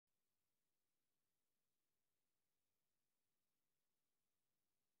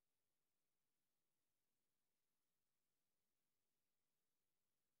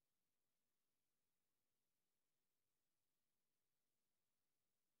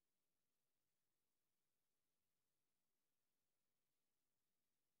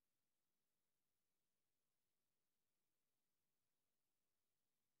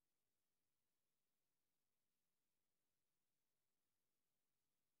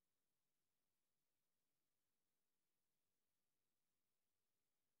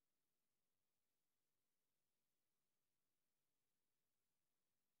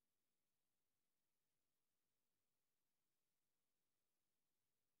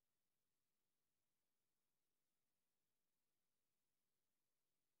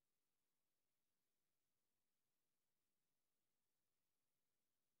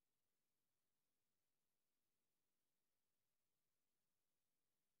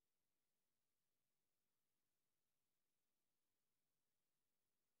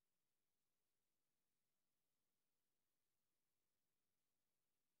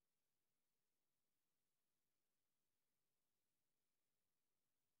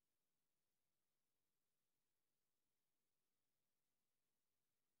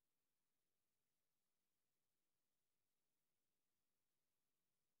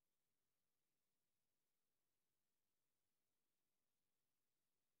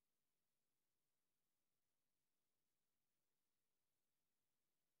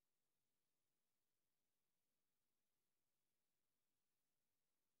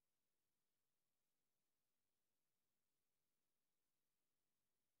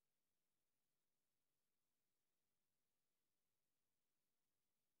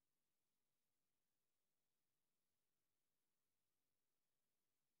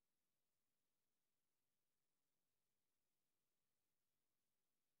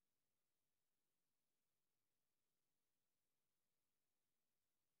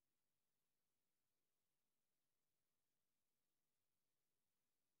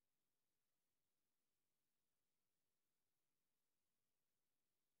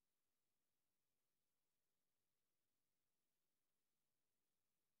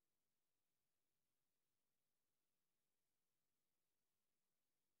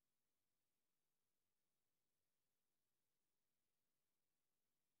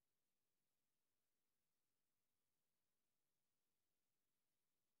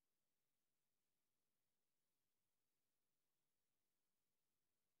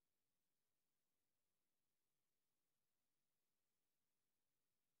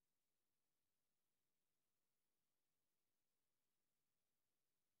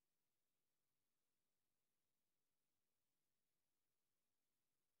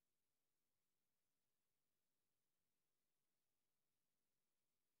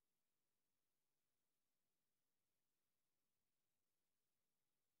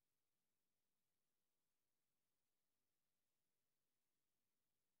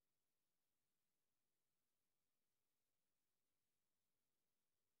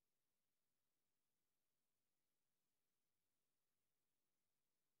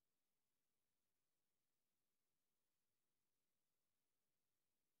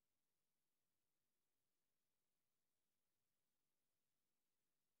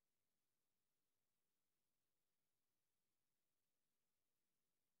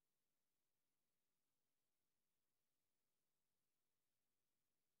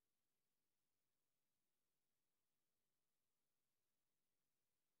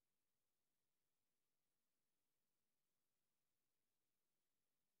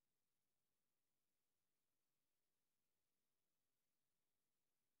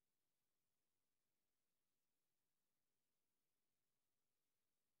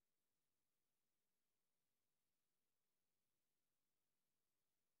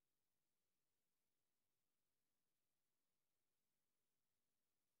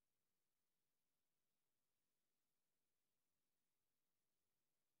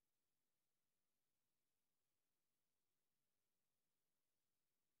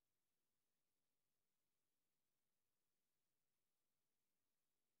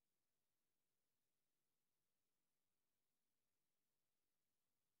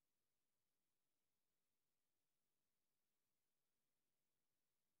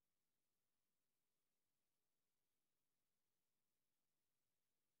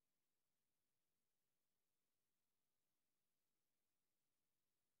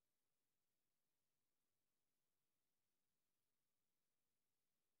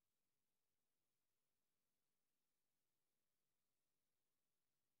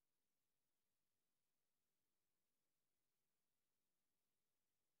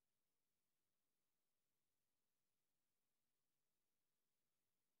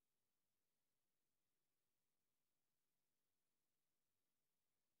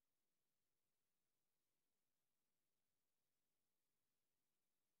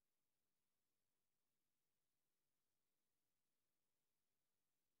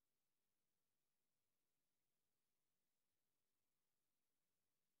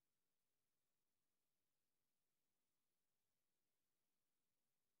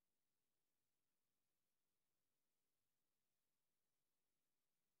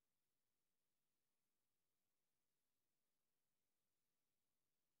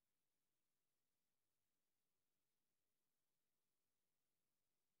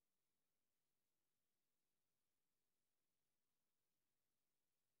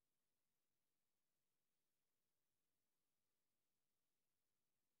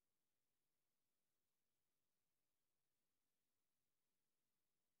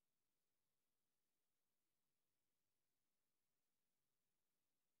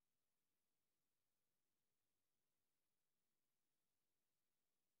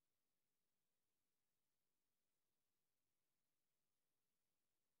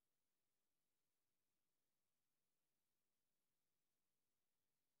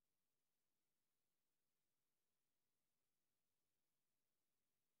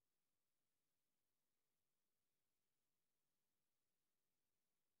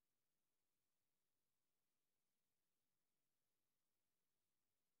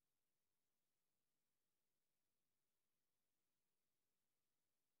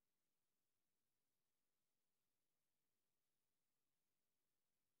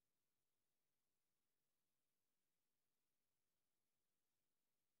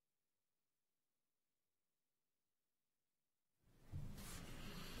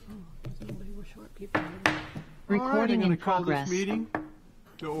Recording in Call progress. this meeting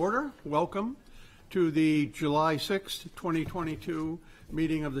to order. Welcome to the July 6th, 2022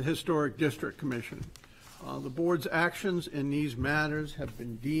 meeting of the Historic District Commission. The board's actions in these matters have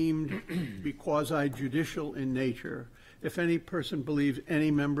been deemed to be quasi-judicial in nature. If any person believes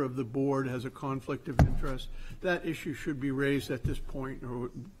any member of the board has a conflict of interest, that issue should be raised at this point or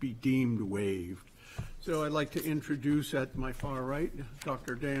would be deemed waived. So I'd like to introduce at my far right,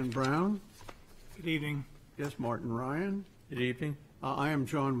 Dr. Dan Brown. Good evening. Yes, Martin Ryan. Good evening. I am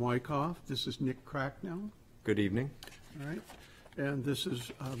John Wyckoff. This is Nick Cracknell. Good evening. All right. And this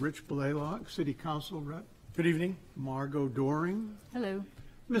is Rich Blaylock, City Council Rep. Good evening. Margot Doring. Hello.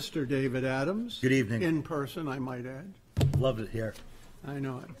 Mr. David Adams. Good evening. In person, I might add. Loved it here. I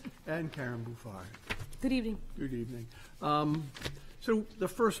know it. And Karen Bouffard. Good evening. Good evening. So the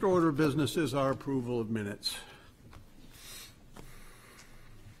first order of business is our approval of minutes.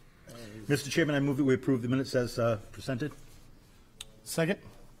 Mr. Chairman, I move that we approve the minutes as presented. Second.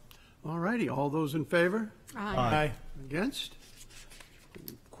 All righty. All those in favor? Aye. Against?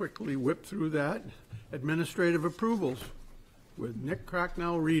 Quickly whip through that. Administrative approvals with Nick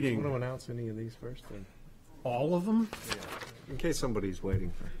Cracknell reading. Want to announce any of these first? All of them? In case somebody's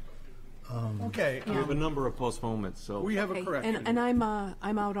waiting for. Okay. We have a number of postponements, so. We have a Okay, correction. and I'm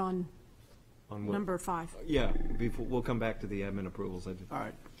out on on what- number 5. Yeah, we'll come back to the admin approvals. I did. All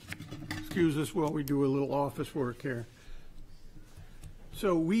right. Excuse us while we do a little office work here.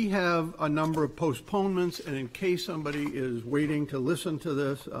 So we have a number of postponements, and in case somebody is waiting to listen to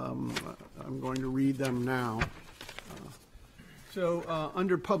this, I'm going to read them now.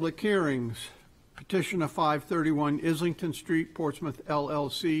 Under public hearings, petition of 531 Islington Street, Portsmouth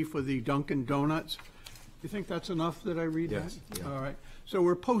LLC for the Dunkin' Donuts. You think that's enough that I read Yes, that? yeah. All right. So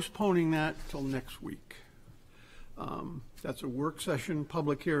we're postponing that till next week. That's a work session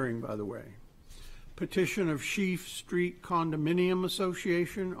public hearing, by the way. Petition of Sheaf Street Condominium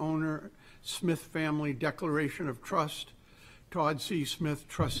Association, owner Smith Family Declaration of Trust, Todd C. Smith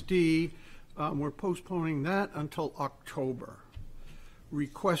trustee. We're postponing that until October.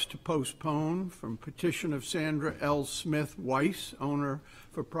 Request to postpone from petition of Sandra L. Smith Weiss, owner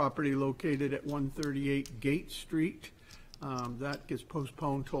for property located at 138 Gate Street. That gets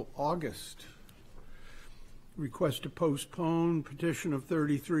postponed till August. Request to postpone petition of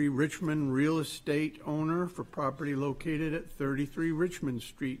 33 Richmond Real Estate owner for property located at 33 Richmond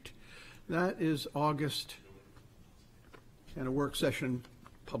Street. That is August, and a work session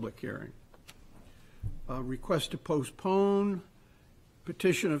public hearing. Request to postpone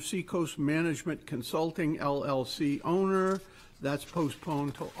petition of Seacoast Management Consulting LLC owner. That's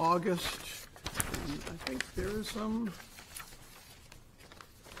postponed till August. And I think there is some.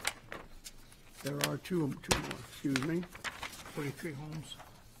 There are two more, excuse me. 43 homes.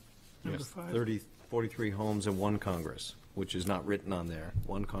 Number Yes, 5. 43 homes and 1 Congress, which is not written on there.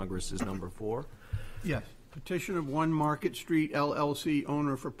 1 Congress is number 4. Yes. Petition of 1 Market Street LLC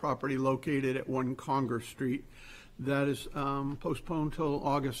owner for property located at 1 Congress Street. That is postponed till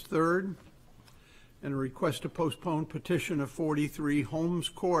August 3rd. And a request to postpone petition of 43 Holmes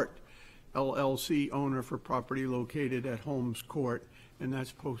Court LLC owner for property located at Holmes Court, and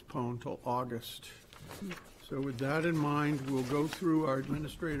that's postponed till August. So with that in mind, we'll go through our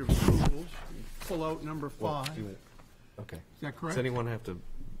administrative approvals, pull out number 5. Okay. Is that correct? Does anyone have to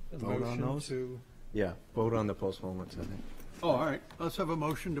vote on those? Yeah, vote on the postponements, I think. Oh, all right. Let's have a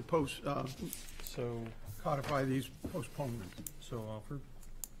motion to So codify these postponements. offered.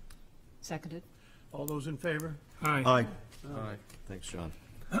 Seconded. All those in favor? Aye. Aye. Aye. Thanks, John.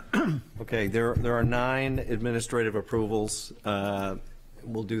 Okay, there are 9 administrative approvals.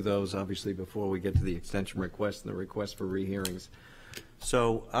 We'll do those, obviously, before we get to the extension request and the request for rehearings.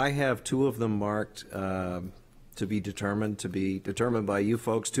 So I have 2 of them marked to be determined by you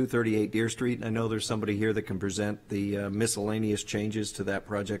folks. 238 Deer Street. I know there's somebody here that can present the miscellaneous changes to that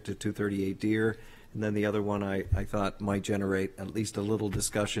project at 238 Deer. And then the other one I thought might generate at least a little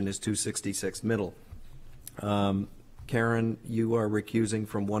discussion is 266 Middle. Karen, you are recusing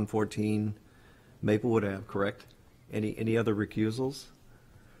from 114 Maplewood Ave, correct? Any other recusals?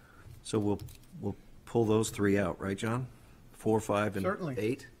 So we'll pull those 3 out, right, John? 4, 5, and Certainly.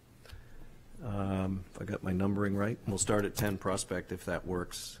 8. If I got my numbering right, we'll start at 10 Prospect if that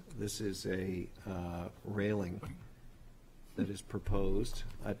works. This is a railing that is proposed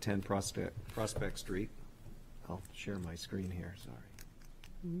at 10 Prospect Street. I'll share my screen here, sorry.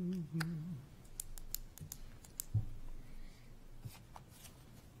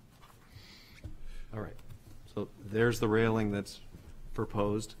 All right, so there's the railing that's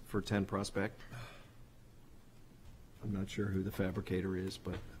proposed for 10 Prospect. I'm not sure who the fabricator is,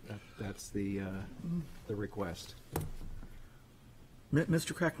 but that's the request.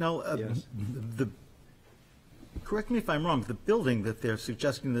 Mr. Cracknell, Yes. correct me if I'm wrong, the building that they're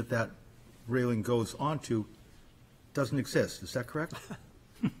suggesting that railing goes onto doesn't exist, is that correct?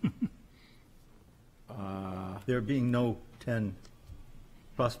 There being no 10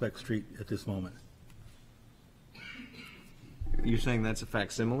 Prospect Street at this moment. You're saying that's a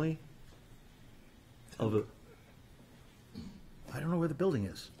facsimile? Of a, I don't know where the building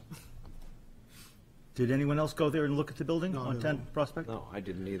is. Did anyone else go there and look at the building No, on no. 10 Prospect? no, I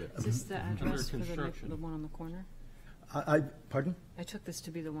didn't either. Is this the address for construction. the one on the corner? Pardon? I took this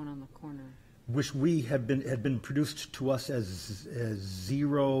to be the one on the corner. Which we had been produced to us as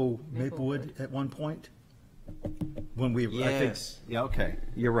Zero Maplewood Maplewood. at one point? When we, I think. Yes, yeah, okay,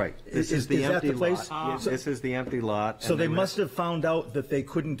 you're right. This Is is the that empty the place? lot. Yes, this is the empty lot. So and they would- must have found out that they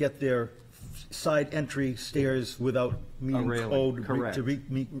couldn't get their side entry stairs without meeting railing, code. correct.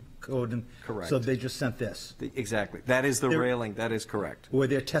 Meet code, and Correct. so they just sent this. Exactly, that is the They're- railing, that is correct. Where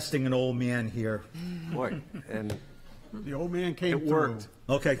they're testing an old man here. Boy, and The old man came it through. worked.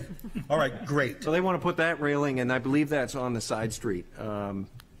 Okay, all right, great. So they want to put that railing, and I believe that's on the side street.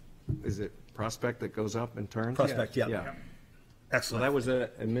 Is it Prospect that goes up and turns? Prospect, yeah. Yeah. So Excellent. that was an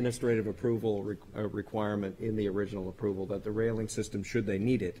administrative approval requirement in the original approval, that the railing system, should they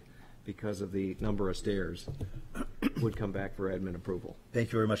need it, because of the number of stairs, would come back for admin approval. Thank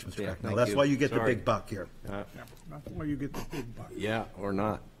you very much, Mr. Yeah, Cracknell. thank That's you. why you get the Sorry. big buck here. That's why you get the big bucks. Yeah, or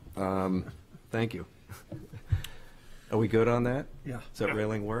not. Thank you. Are we good on that? Yeah. Does that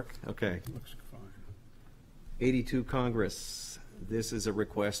railing work? Okay. Looks fine. 82 Congress, this is a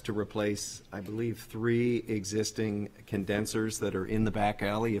request to replace, I believe, 3 existing condensers that are in the back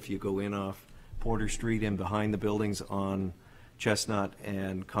alley. If you go in off Porter Street and behind the buildings on Chestnut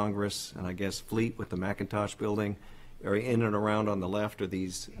and Congress, and I guess Fleet with the McIntosh building, or in and around on the left are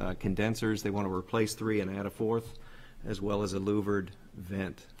these condensers. They want to replace 3 and add a 4th, as well as a louvered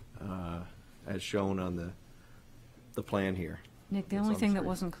vent, as shown on the plan here. Nick, the It's only on thing that screen.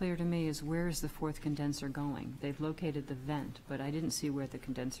 wasn't clear to me is where is the 4th condenser going? They've located the vent, but I didn't see where the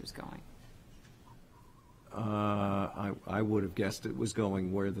condenser's going. I would have guessed it was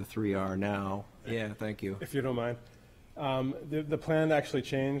going where the 3 are now. Yeah, thank you. If you don't mind. The plan actually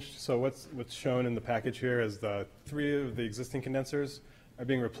changed, so what's shown in the package here is the 3 of the existing condensers are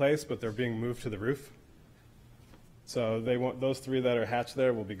being replaced, but they're being moved to the roof. So they want, those 3 that are hatched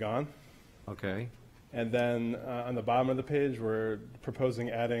there will be gone. Okay. And then on the bottom of the page, we're proposing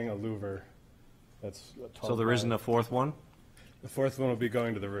adding a louver that's a 12 So there isn't by- a 4th one? The 4th one will be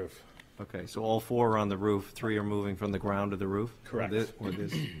going to the roof. Okay, so all 4 are on the roof, 3 are moving from the ground to the roof? Correct. Or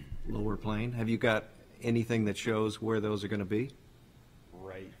this lower plane? Have you got anything that shows where those are going to be?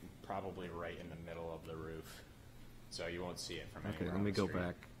 Probably right in the middle of the roof, so you won't see it from Okay, anywhere let on me the go street.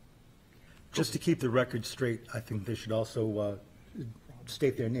 back. Just to keep the record straight, I think they should also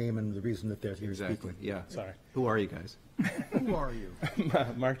state their name and the reason that they're here Exactly, speaking. yeah. Sorry. Who are you guys? Who are you?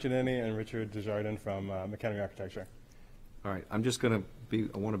 Mark Giannini and Richard Desjardins from McHenry Architecture. All right, I'm just going to be,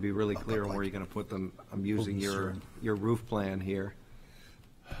 I want to be really clear on where you're going to put them. I'm using your roof plan here.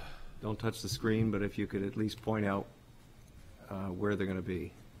 Don't touch the screen, but if you could at least point out where they're going to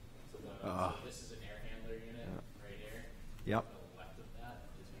be. So this is an air handler unit right here. Yep, To the left of that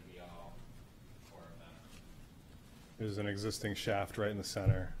is going to be all 4 of them. There's an existing shaft right in the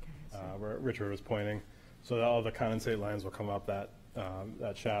center where Richard was pointing. So that all the condensate lines will come up that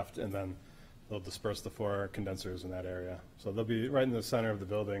shaft, and then they'll disperse the 4 condensers in that area. So they'll be right in the center of the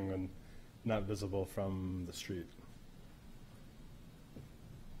building and not visible from the street.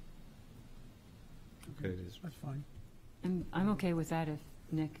 okay, it is. That's fine. And I'm okay with that if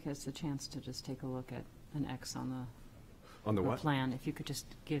Nick has the chance to just take a look at an X on the On the or what? plan. If you could just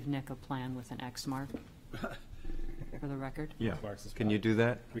give Nick a plan with an X mark for the record. Yeah. Marks the Can you spot. do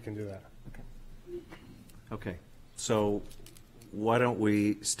that? We can do that. Okay. Okay, so why don't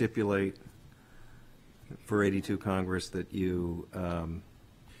we stipulate for 82 Congress that you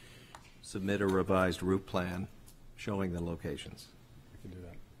submit a revised route plan showing the locations? We can do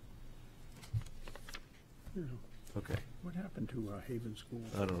that. Yeah. Okay, What happened to Haven School?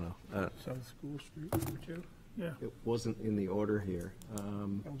 I don't know. South School Street, number 2? Yeah. It wasn't in the order here.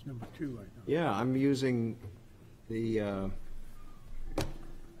 That was number 2, I know. Yeah, I'm using the,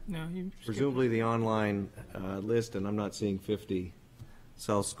 No, you skip presumably the online list, and I'm not seeing 50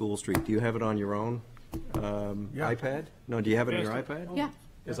 South School Street. Do you have it on your own Yeah. iPad? No, do you have it on your Yes. iPad? Yeah.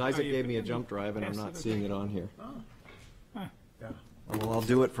 Because Isaac you gave me a can- jump drive, and I'm yes, not okay. seeing it on here. Yeah. Well, I'll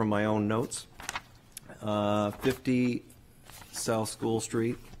do it from my own notes. 50 South School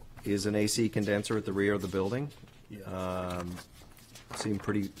Street is an AC condenser at the rear of the building. Seemed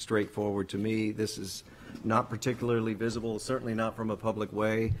pretty straightforward to me. This is not particularly visible, certainly not from a public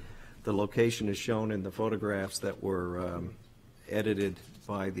way. The location is shown in the photographs that were edited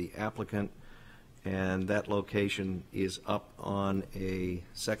by the applicant, and that location is up on a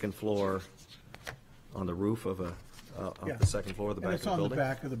second floor, on the roof of Yeah. the second floor of the And back of it's the on the building.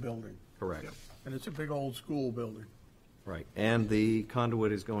 back of the building. Correct. Yep. And it's a big old school building. Right, and the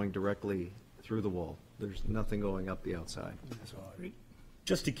conduit is going directly through the wall. There's nothing going up the outside.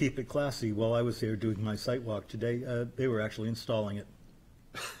 Just to keep it classy, while I was there doing my site walk today, they were actually installing it.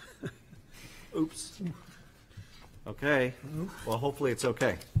 Oops. Okay, well, hopefully it's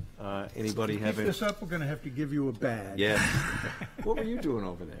okay. Anybody Keep having? this up, we're gonna have to give you a badge. Yes. What were you doing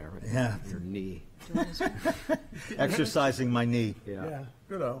over there? Yeah. Your knee. Exercising my knee. Yeah,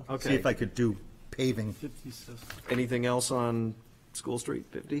 good-o. See Okay, if I could do paving. anything else on School Street,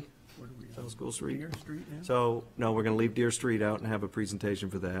 50? What do we have? South School Street? Deer Street now? So, no, we're going to leave Deer Street out and have a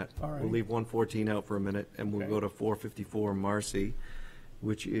presentation for that. All right. We'll leave 114 out for a minute, and we'll Okay. go to 454 Marcy,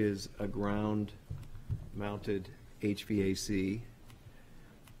 which is a ground-mounted HVAC.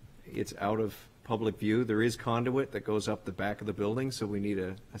 It's out of public view. There is conduit that goes up the back of the building, so we need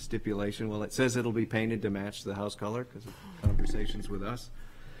a stipulation. Well, it says it'll be painted to match the house color because of conversations with us.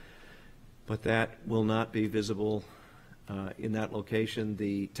 But that will not be visible in that location.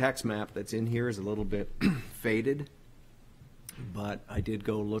 The tax map that's in here is a little bit faded, but I did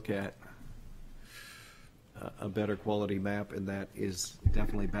go look at a better quality map, and that is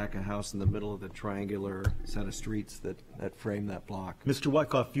definitely back a house in the middle of the triangular set of streets that frame that block. Mr.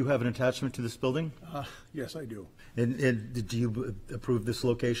 Wyckoff, you have an attachment to this building? Yes, I do. And do you approve this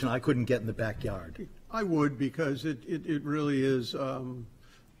location? I couldn't get in the backyard. I would, because it really is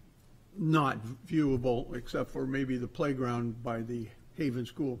not viewable, except for maybe the playground by the Haven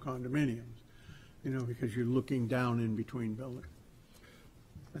School condominiums, you know, because you're looking down in between buildings.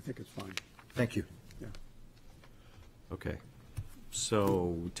 I think it's fine, Thank you. yeah. Okay,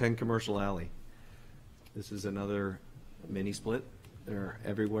 so 10 Commercial Alley. This is another mini split. They're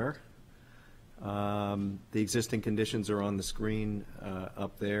everywhere. The existing conditions are on the screen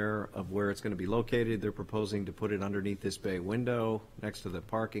up there of where it's going to be located. They're proposing to put it underneath this bay window next to the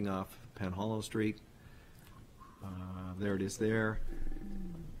parking off Penn Hollow Street. There it is there.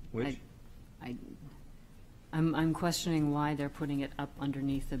 Which? I'm questioning why they're putting it up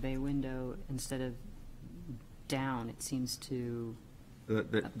underneath the bay window instead of down. It seems to,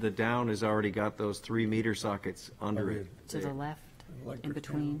 The down has already got those 3 meter sockets under it. to the left, in Electric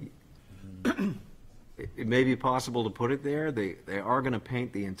between. It may be possible to put it there. They are going to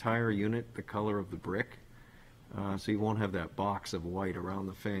paint the entire unit the color of the brick, so you won't have that box of white around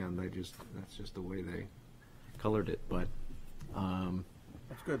the fan. That's just the way they colored it. But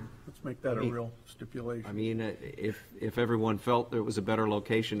That's good, let's make that a real stipulation. I mean, if everyone felt there was a better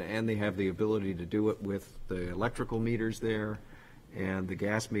location and they have the ability to do it with the electrical meters there and the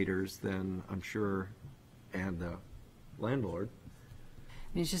gas meters, then I'm sure, and the landlord.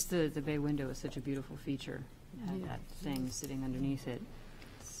 I mean, it's just the bay window is such a beautiful feature. That thing sitting underneath it,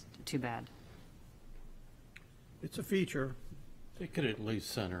 it's too bad. It's a feature. They could at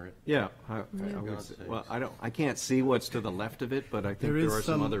least center it. Yeah, God's sakes. well, I can't see what's to the left of it, but I think There there is are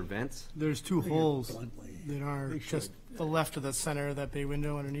some some- other vents. There's two holes bluntly, that are they just should. the left of the center of that bay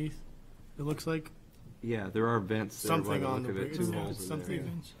window underneath. It looks like Yeah, there are vents there by something the on look the of it, brick. two holes in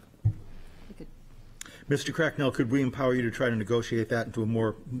Something. there. We could- Mr. Cracknell, could we empower you to try to negotiate that into a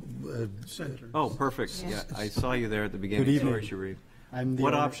more, Center. Oh, perfect, yeah, I saw you there at the beginning. Good Sorry, evening. Sharif. I'm the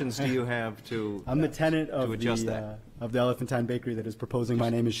What owner- options do you have to? I'm the tenant of adjust that? of the Elephantine Bakery that is proposing. My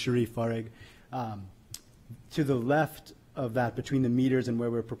name is Sharif Farig. To the left of that, between the meters and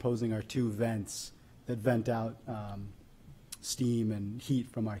where we're proposing are two vents that vent out steam and heat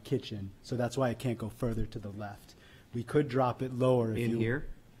from our kitchen. So that's why it can't go further to the left. We could drop it lower. If In you, here?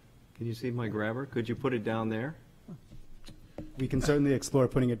 Can you see my grabber? Could you put it down there? We can certainly explore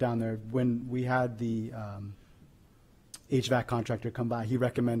putting it down there. When we had the HVAC contractor come by, he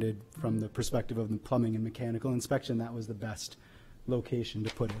recommended from the perspective of the plumbing and mechanical inspection, that was the best location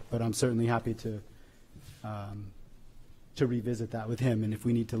to put it. But I'm certainly happy to revisit that with him, and if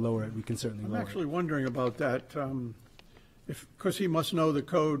we need to lower it, we can certainly I'm lower actually it. wondering about that, because he must know the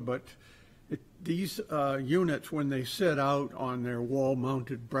code, but these units, when they sit out on their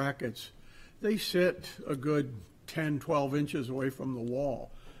wall-mounted brackets, they sit a good 10, 12 inches away from the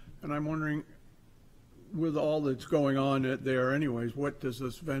wall. And I'm wondering, with all that's going on there anyways, what does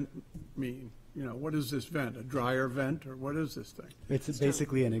this vent mean? You know, what is this vent? A dryer vent, or what is this thing? It's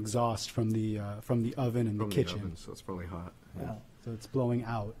basically an exhaust from the oven and From the the kitchen. oven, so it's probably hot. So it's blowing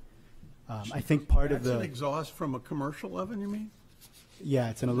out. I think part of That's an the, exhaust from a commercial oven, you mean? yeah,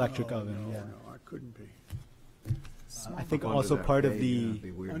 it's an electric No, oven, no, yeah. No, it couldn't be. I think Under also that part of bay, the, yeah, it'd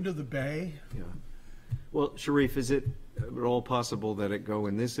be weird. Under the bay? Yeah. Well, Sharif, is it at all possible that it go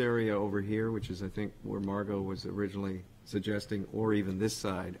in this area over here, which is, I think, where Margot was originally suggesting, or even this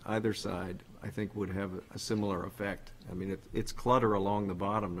side, either side, I think would have a similar effect. I mean, it's clutter along the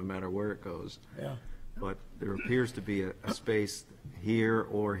bottom, no matter where it goes. Yeah. But there appears to be a space here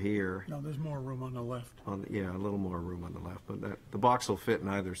or here, No, there's more room on the left. yeah, a little more room on the left, but the box will fit in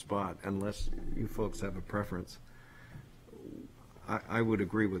either spot, unless you folks have a preference. I would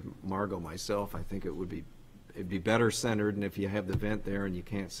agree with Margot myself. I think it'd be better centered, and if you have the vent there and you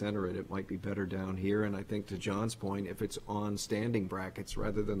can't center it, it might be better down here. And I think to John's point, if it's on standing brackets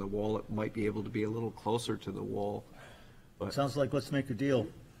rather than the wall, it might be able to be a little closer to the wall. But Sounds like let's make a deal.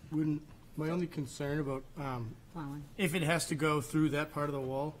 Wouldn't, my only concern about, Plowing. if it has to go through that part of the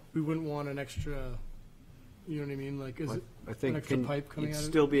wall, we wouldn't want an extra, you know what I mean? Like, is it I an think extra pipe coming you'd out of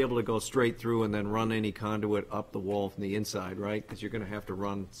it? still be able to go straight through and then run any conduit up the wall from the inside, right? Because you're going to have to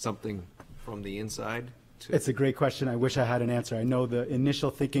run something from the inside to. it's a great question. I wish I had an answer. I know the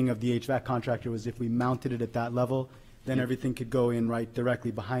initial thinking of the HVAC contractor was if we mounted it at that level, then everything could go in right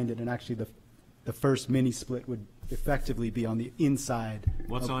directly behind it. And actually, the first mini split would effectively be on the inside.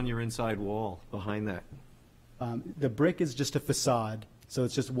 What's on your inside wall behind that? The brick is just a facade, so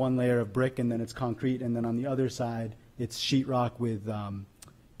it's just one layer of brick, and then it's concrete, and then on the other side, it's sheetrock with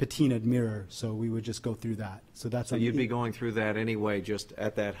patinaed mirror, so we would just go through that. So that's So on the you'd be going through that anyway, just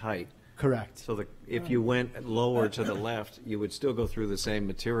at that height. correct. So if you went lower to the left, you would still go through the same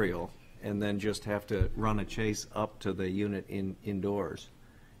material and then just have to run a chase up to the unit indoors.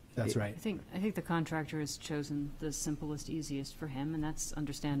 That's right. I think the contractor has chosen the simplest, easiest for him, and that's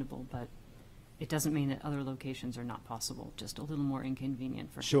understandable, but it doesn't mean that other locations are not possible, just a little more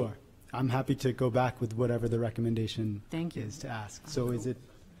inconvenient for him. Sure. I'm happy to go back with whatever the recommendation Thank you. is to ask. So is it,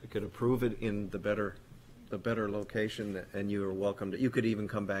 We could approve it in the better location, and you are welcome to, you could even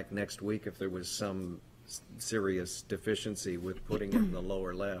come back next week if there was some serious deficiency with putting it in the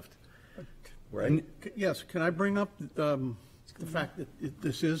lower left, right? Yes, can I bring up the fact that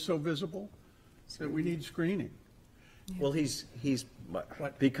this is so visible, that we need screening? Well,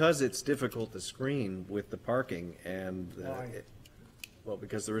 because it's difficult to screen with the parking and, well,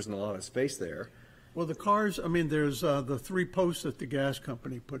 because there isn't a lot of space there. Well, the cars, I mean, there's the 3 posts that the gas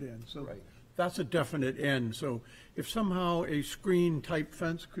company put in, so Right. that's a definite end. So if somehow a screen-type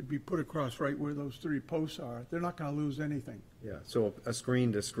fence could be put across right where those 3 posts are, they're not going to lose anything. Yeah, so a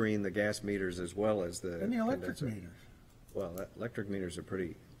screen to screen the gas meters as well as the. And the electric condenser. meters. Well, electric meters are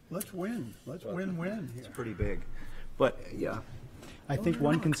pretty, Let's win. Let's win-win it's here. pretty big. But, yeah, I think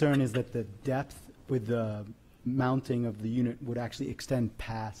one concern is that the depth with the mounting of the unit would actually extend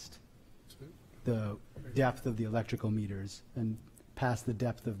past the depth of the electrical meters and past the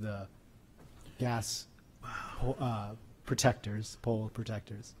depth of the gas protectors, pole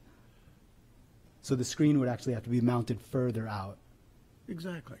protectors. So the screen would actually have to be mounted further out.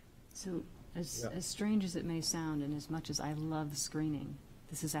 Exactly. So, as Yeah. strange as it may sound, and as much as I love screening,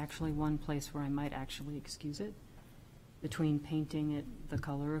 this is actually one place where I might actually excuse it. Between painting it the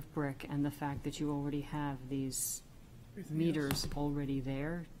color of brick and the fact that you already have these meters already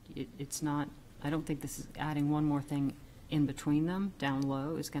there, it's not, I don't think this is adding one more thing in between them, down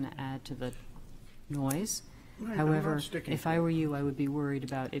low, is gonna add to the noise. Right, I'm not However, sticking if to I it. were you, I would be worried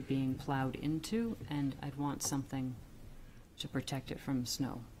about it being plowed into, and I'd want something to protect it from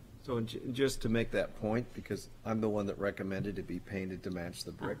snow. so just to make that point, because I'm the one that recommended it be painted to match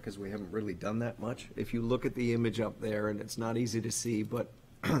the brick, because we haven't really done that much. If you look at the image up there, and it's not easy to see, but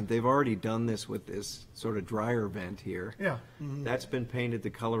they've already done this with this sort of dryer vent here. Yeah. That's been painted the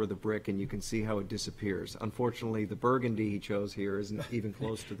color of the brick, and you can see how it disappears. Unfortunately, the burgundy he chose here isn't even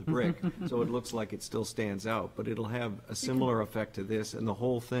close to the brick, so it looks like it still stands out, but it'll have a similar effect to this, and the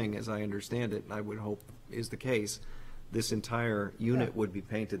whole thing, as I understand it, and I would hope is the case, this entire unit would be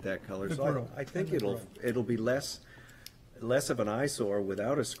painted that color. Good So grill. I think Good it'll be less of an eyesore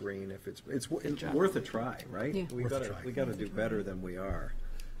without a screen if it's worth a try, right? Yeah. We gotta do better than we are.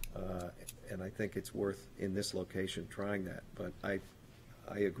 And I think it's worth, in this location, trying that. But I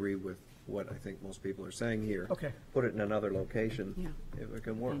agree with what I think most people are saying here. Okay. Put it in another location, Yeah. if it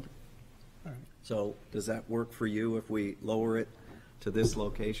can work. Paint All right. So does that work for you if we lower it to this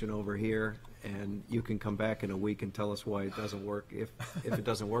location over here? And you can come back in a week and tell us why it doesn't work, if it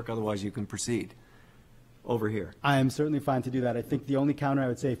doesn't work, otherwise you can proceed over here. I am certainly fine to do that. I think the only counter I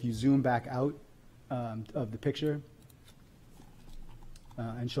would say, if you zoom back out of the picture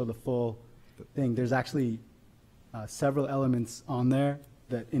and show the full thing, there's actually several elements on there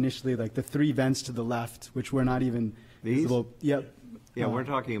that initially, like the 3 vents to the left, which were not even These? visible. Yep. Yeah, we're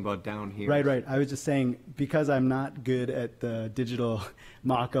talking about down here. Right. I was just saying, because I'm not good at the digital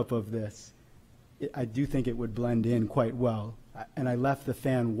mock-up of this, I do think it would blend in quite well. And I left the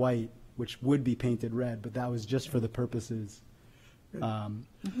fan white, which would be painted red, but that was just for the purposes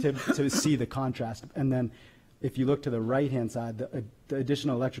to see the contrast. And then if you look to the right-hand side, the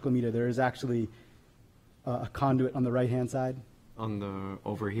additional electrical meter, there is actually a conduit on the right-hand side.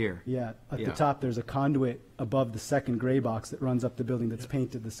 Over here. Yeah, at Yeah. the top, there's a conduit above the second gray box that runs up the building that's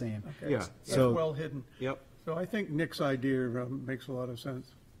painted the same. Okay, Yeah. That's So- well hidden. Yep. So I think Nick's idea makes a lot of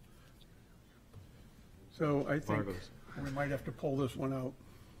sense. So I think Marvelous. we might have to pull this one out.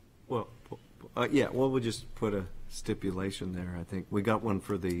 Well, we'll just put a stipulation there, I think. We got one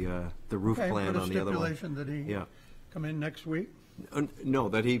for the roof Okay, plan put a on the other one. stipulation that he Yeah. come in next week. No,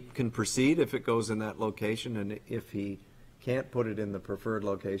 that he can proceed if it goes in that location, and if he can't put it in the preferred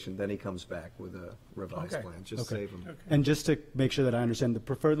location, then he comes back with a revised Okay. plan. Just Okay. save him. And just to make sure that I understand, the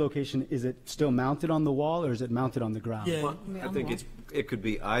preferred location, is it still mounted on the wall, or is it mounted on the ground? Yeah. Well, I think it could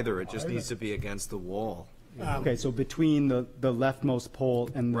be either. It just needs to be against the wall. Okay, so between the leftmost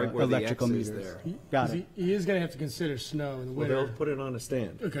pole and the Right where the electrical X is meters. there. Got it. He is going to have to consider snow in the Well, winter. they'll put it on a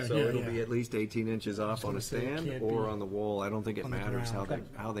stand. Okay, So yeah, it'll yeah. be at least 18 inches off on a gonna say it stand can't or be on the wall. I don't think it on the matters how ground.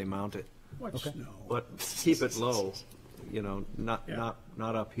 how they mount it. What snow? But keep it low, not Yeah.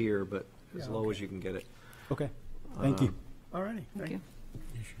 up here, but as Yeah, low okay. as you can get it. Okay, thank you. All righty, thank you.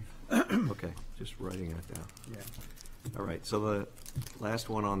 Okay, just writing that down. Yeah. All right, so the last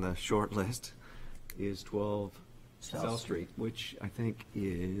one on the short list is 12 South Street, which I think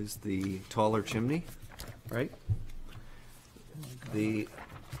is the taller chimney, right? They're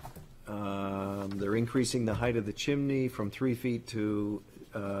increasing the height of the chimney from 3 feet to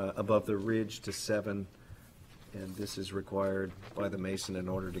above the ridge to 7, and this is required by the mason in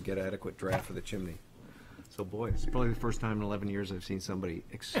order to get adequate draft for the chimney. So boy, it's probably the first time in 11 years I've seen somebody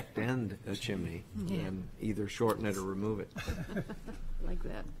extend a chimney and either shorten it or remove it. Like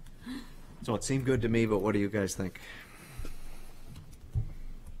that. So it seemed good to me, but what do you guys think?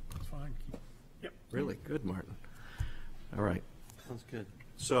 That's fine. Yep. Really? Good, Martin. All right. Sounds good.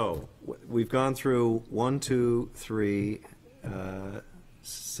 So we've gone through 1, 2, 3,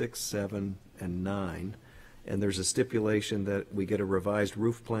 6, 7, and 9. And there's a stipulation that we get a revised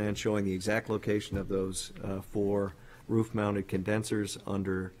roof plan showing the exact location of those 4 roof-mounted condensers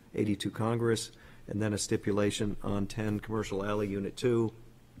under 82 Congress, and then a stipulation on 10 Commercial Alley Unit 2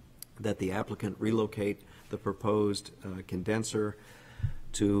 that the applicant relocate the proposed condenser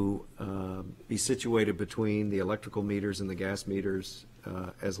to be situated between the electrical meters and the gas meters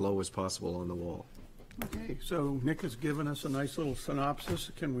as low as possible on the wall. Okay, so Nick has given us a nice little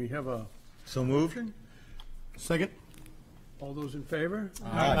synopsis. Can we have a So moved? motion? Second? All those in favor?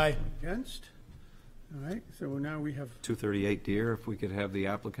 Aye. Against? All right, so now we have 238 Deer, if we could have the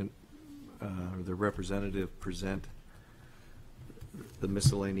applicant or the representative present the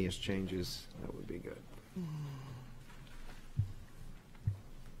miscellaneous changes, that would be good.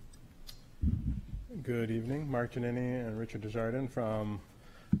 Good evening, Mark Giannini and Richard Desjardins from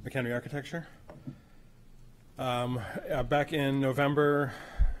McHenry Architecture. Back in November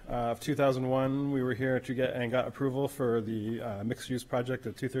of 2001, we were here to got approval for the mixed-use project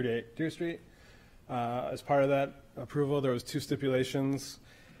at 238 Deer Street. As part of that approval, there was 2 stipulations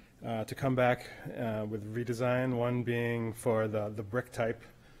to come back with redesign, one being for the brick type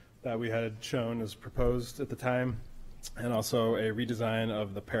that we had shown as proposed at the time, and also a redesign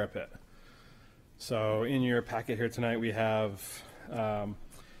of the parapet. So in your packet here tonight, we have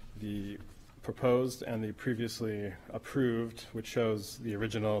the proposed and the previously approved, which shows the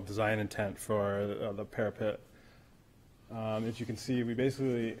original design intent for the parapet. As you can see,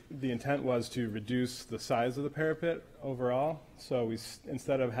 the intent was to reduce the size of the parapet overall. So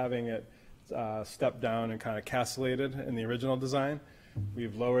instead of having it step down and kind of castellated in the original design,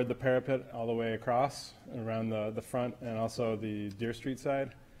 we've lowered the parapet all the way across around the front and also the Deer Street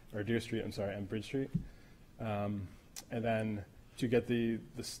side, or Deer Street, I'm sorry, and Bridge Street. And then to get the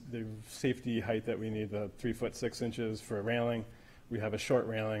safety height that we need, the 3 foot 6 inches for a railing, we have a short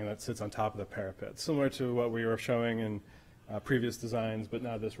railing that sits on top of the parapet, similar to what we were showing in previous designs, but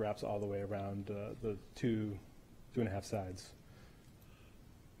now this wraps all the way around the two and a half sides.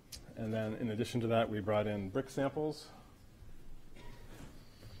 And then in addition to that, we brought in brick samples.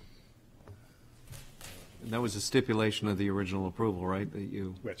 And that was a stipulation of the original approval, right, that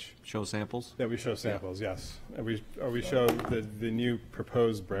you Which? show samples? That we show samples, yes. And we show the new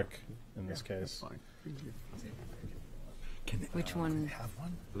proposed brick in this case. fine. Which one?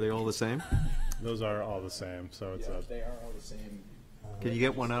 Are they all the same? Those are all the same, so it's Yeah, they are all the same. Can you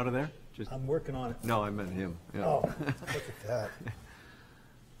get one out of there? Just, I'm working on it. no, I meant him. Yeah. Oh, look at that.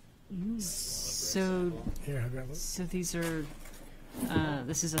 So, Here, I'll grab it. so these are,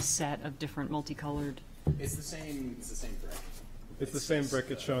 this is a set of different multicolored, It's the same brick. It's the same brick,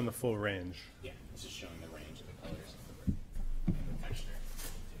 it's showing the full range. Yeah, it's just showing the range of the colors of the brick and the texture.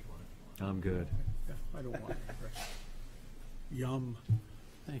 Take one if you want. I'm good. Yeah, I don't want it. Yum.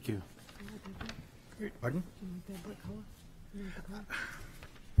 Thank you. Pardon?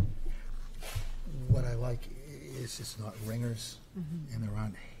 What I like is it's not ringers, and there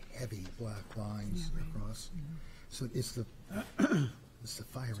aren't heavy black lines across. So it's the, it's the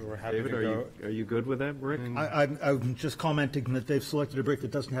fire. So we're happy to David, go. are you good with that, Rick? I'm just commenting that they've selected a brick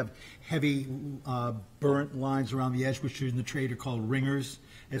that doesn't have heavy burnt lines around the edge, which in the trade are called ringers.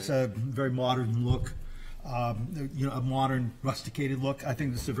 It's a very modern look, you know, a modern rusticated look. I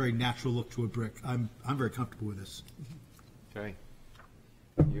think this is a very natural look to a brick. I'm very comfortable with this. Okay.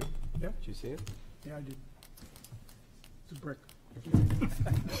 You? Yeah. Did you see it? Yeah, I did. It's a brick.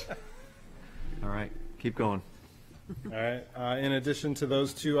 All right, keep going. All right. In addition to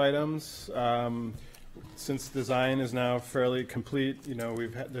those two items, since design is now fairly complete, you know,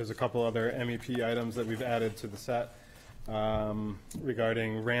 there's a couple other MEP items that we've added to the set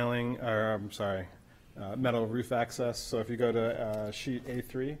regarding railing, or I'm sorry, metal roof access. So if you go to sheet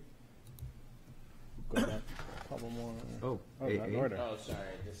A3, go back a couple more. Oh, not in A8? order. Oh, sorry,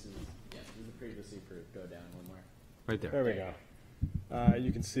 this is the previously approved. Go down one more. Right there. There we go.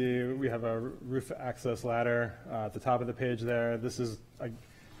 You can see we have a roof access ladder at the top of the page there. This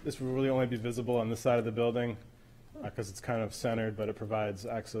will really only be visible on this side of the building because it's kind of centered, but it provides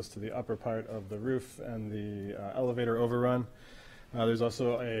access to the upper part of the roof and the elevator overrun. There's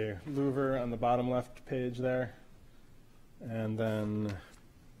also a louver on the bottom left page there. And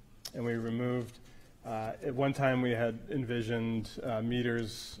we removed, at one time we had envisioned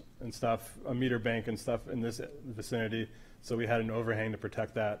meters and stuff, a meter bank and stuff in this vicinity. So we had an overhang to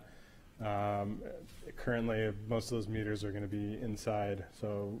protect that. Currently, most of those meters are going to be inside,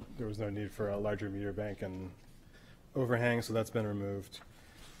 so there was no need for a larger meter bank and overhang, so that's been removed.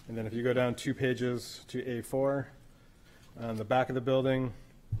 And then if you go down 2 pages to A4, on the back of the building,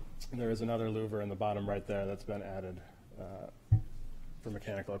 there is another louver in the bottom right there that's been added for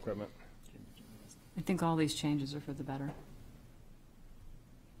mechanical equipment. I think all these changes are for the better.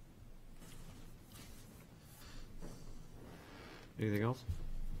 Anything else?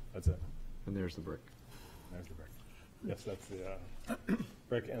 That's it. And there's the brick. There's the brick. Yes, that's the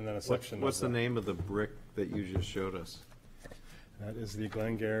brick, and then a section of What's the name of the brick that you just showed us? That is the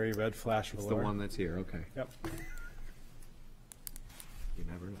Glengarry Red Flash It's the Velour. one that's here, okay. Yep. You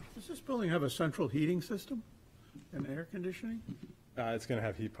never know. Does this building have a central heating system and air conditioning? It's going to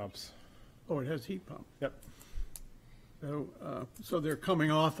have heat pumps. Oh, it has heat pump. Yep. So they're coming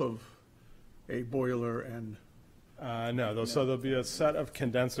off of a boiler and, No, so there'll be a set of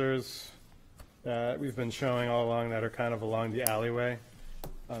condensers that we've been showing all along that are kind of along the alleyway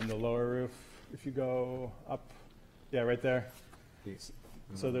on the lower roof. If you go up, yeah, right there.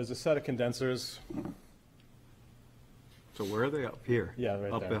 So there's a set of condensers. So where are they? Up here? Yeah,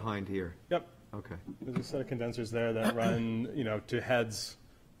 right Up there. behind here? Yep. Okay. There's a set of condensers there that run, you know, to heads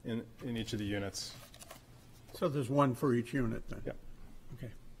in each of the units. so there's one for each unit then? Yep.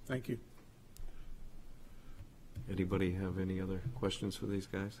 Okay, thank you. Anybody have any other questions for these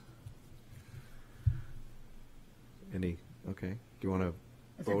guys? Okay. Do you want to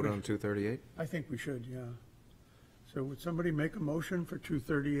I think vote we on 238? I think we should, yeah. So would somebody make a motion for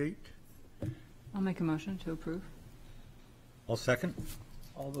 238? I'll make a motion to approve. I'll second.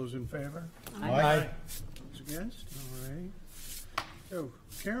 All those in favor? Aye. Those against? All right. So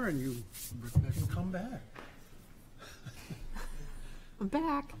Karen, you come back. I'm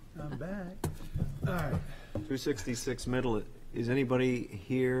back. I'm back. All right. 266 Middle, is anybody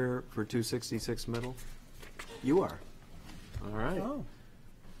here for 266 Middle? You are. All right. Oh,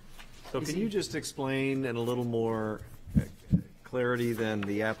 So can you just explain in a little more clarity than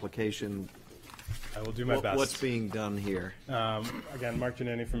the application, I will do my best. what's being done here? Again, Mark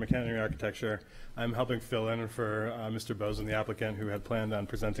Giannini from McHenry Architecture. I'm helping fill in for Mr. Bozen, the applicant, who had planned on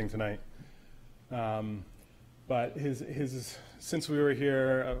presenting tonight. But since we were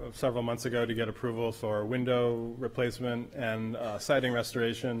here several months ago to get approval for window replacement and siding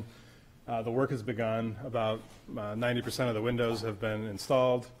restoration, the work has begun. About 90% of the windows have been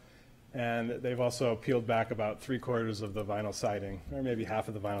installed, and they've also peeled back about 3/4 of the vinyl siding, or maybe half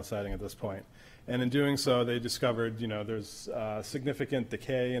of the vinyl siding at this point. And in doing so, they discovered, you know, there's significant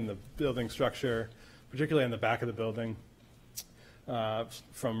decay in the building structure, particularly in the back of the building,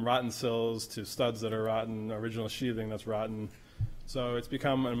 from rotten sills to studs that are rotten, original sheathing that's rotten. So it's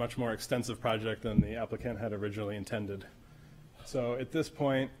become a much more extensive project than the applicant had originally intended. So at this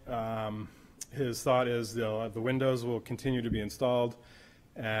point, his thought is the windows will continue to be installed,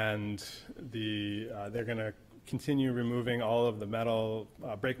 and they're going to continue removing all of the metal,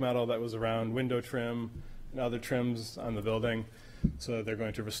 brake metal that was around window trim and other trims on the building. So they're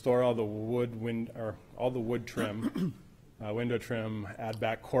going to restore all the wood trim, window trim, add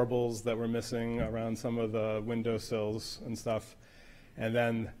back corbels that were missing around some of the window sills and stuff, and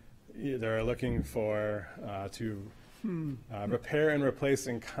then they're looking for to repair and replace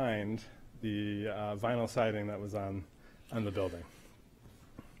in kind the vinyl siding that was on the building.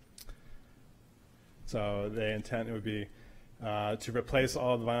 So the intent would be to replace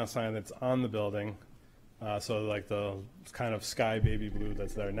all the vinyl siding that's on the building. So like the kind of sky baby blue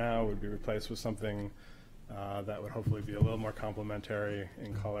that's there now would be replaced with something that would hopefully be a little more complementary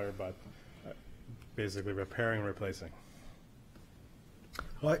in color, but basically repairing and replacing.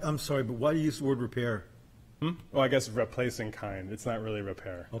 I'm sorry, but why do you use the word repair? Well, I guess replacing kind. It's not really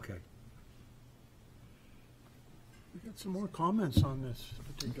repair. Okay. We got some more comments on this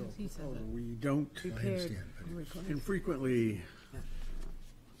particular. We don't infrequently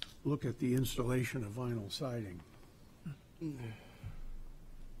look at the installation of vinyl siding.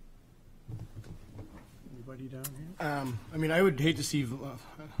 Anybody down here? I mean, I would hate to see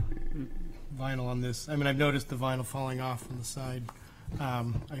vinyl on this. I mean, I've noticed the vinyl falling off from the side. I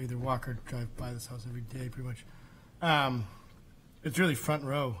either walk or drive by this house every day, pretty much. It's really front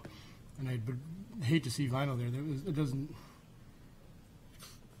row, and I would hate to see vinyl there. It doesn't.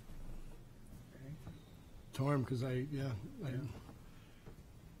 Torn because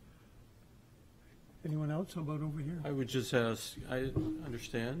Anyone else? How about over here? I would just ask, I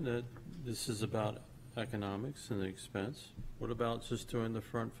understand that this is about economics and the expense. What about just doing the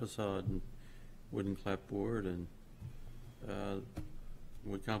front facade and wooden clapboard, and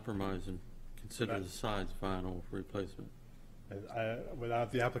we compromise and consider the sides vinyl replacement?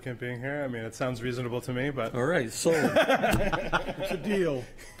 Without the applicant being here, I mean, it sounds reasonable to me, but. All right, sold. It's a deal.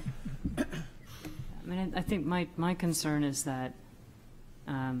 I mean, I think my concern is that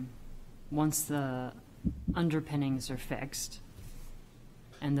once the underpinnings are fixed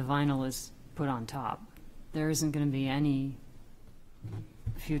and the vinyl is put on top, there isn't going to be any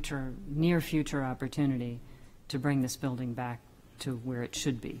near future opportunity to bring this building back to where it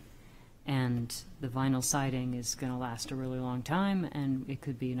should be. And the vinyl siding is going to last a really long time, and it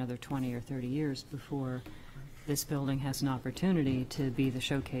could be another 20 or 30 years before this building has an opportunity to be the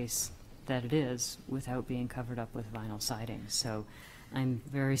showcase that it is without being covered up with vinyl siding. So I'm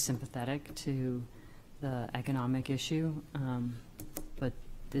very sympathetic to the economic issue, but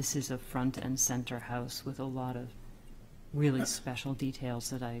this is a front and center house with a lot of really special details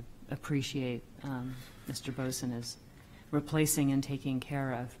that I appreciate Mr. Boson is replacing and taking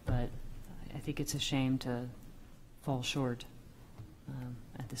care of, but I think it's a shame to fall short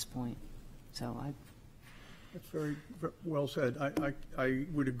at this point. So That's very well said. I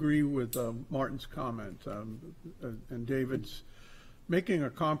would agree with Martin's comment and David's making a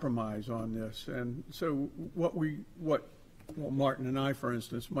compromise on this. And so what Martin and I, for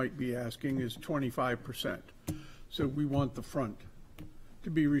instance, might be asking is 25%. So we want the front to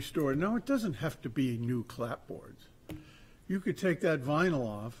be restored. Now, it doesn't have to be new clapboards. You could take that vinyl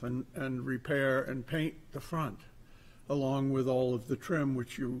off and repair and paint the front along with all of the trim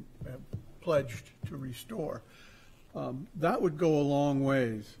which you have pledged to restore. That would go a long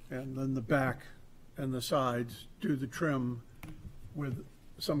ways, and then the back and the sides do the trim with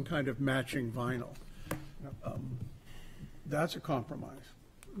some kind of matching vinyl. That's a compromise.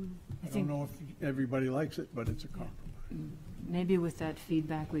 I don't know if everybody likes it, but it's a compromise. maybe with that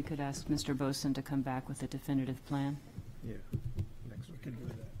feedback, we could ask Mr. Boson to come back with a definitive plan. Yeah, next we can do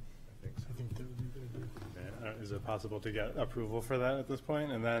that. I think that would be good. Is it possible to get approval for that at this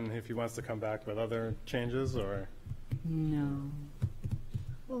point? And then if he wants to come back with other changes, or? No.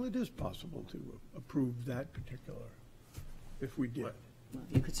 Well, it is possible to approve that particular, if we did. Well,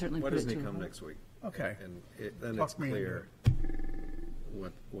 you could certainly Why put it doesn't to he a come vote. next week? Okay, And then Talk it's me into clear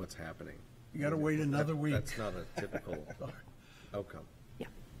what's happening. you gotta wait another week. That's not a typical outcome. Yeah.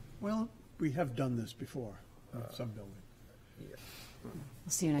 Well, we have done this before, with some building. We'll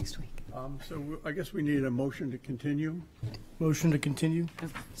see you next week. So I guess we need a motion to continue. Motion to continue? Oh,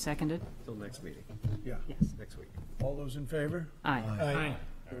 seconded? Till next meeting, Yeah. Yes. next week. All those in favor? Aye. Aye.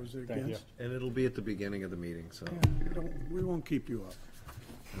 Those Thank you. against? And it'll be at the beginning of the meeting, so. We won't keep you up.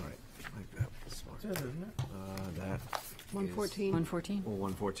 All right. Like that. Smart. That's it, isn't it? That. 114. 114? Oh,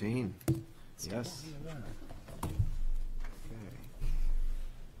 114. Yes. Okay.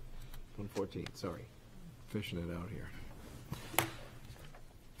 114, sorry. Fishing it out here.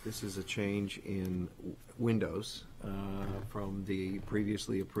 This is a change in windows from the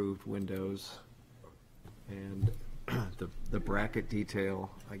previously approved windows. And the bracket detail,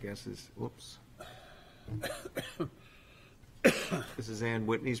 I guess, is, whoops. This is Ann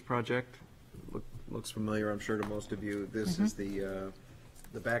Whitney's project. Looks familiar, I'm sure, to most of you. This is the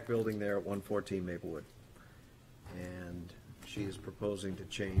back building there at 114 Maplewood. And she is proposing to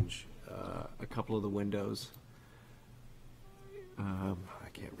change a couple of the windows. I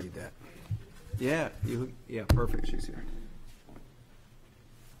can't read that. Yeah, yeah, perfect, she's here.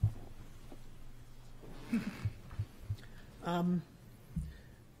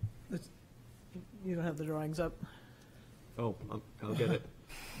 You don't have the drawings up? Oh, I'll get it.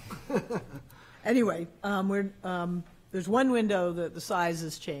 Anyway, there's one window that the size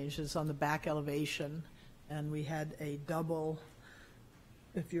has changed. It's on the back elevation, and we had a double,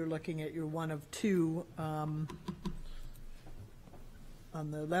 if you're looking at your one of two, on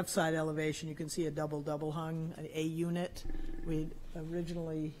the left side elevation, you can see a double hung, an A unit. We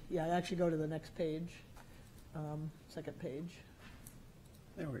originally, actually go to the next page, second page.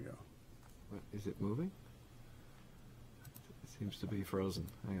 There we go. What, is it moving? It seems to be frozen.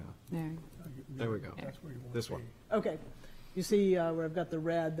 Hang on. There we go. That's where you want This to one. be. Okay, you see where I've got the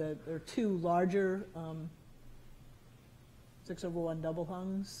red, that there are two larger 6/1 double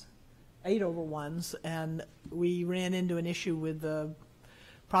hungs, 8/1s, and we ran into an issue with the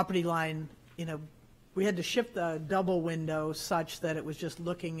property line. We had to shift the double window such that it was just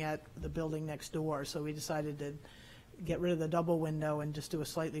looking at the building next door, so we decided to get rid of the double window and just do a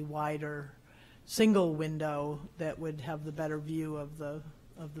slightly wider single window that would have the better view of the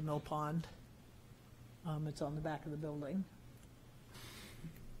mill pond. It's on the back of the building.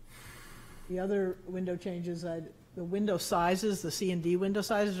 The other window changes, the window sizes, the C and D window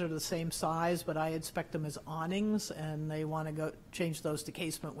sizes are the same size, but I had spec'd them as awnings, and they want to change those to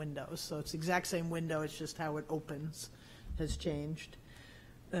casement windows. So it's the exact same window, it's just how it opens has changed.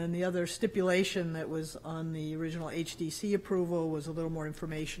 And the other stipulation that was on the original HDC approval was a little more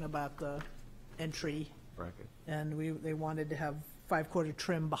information about the entry. Bracket. And they wanted to have 5/4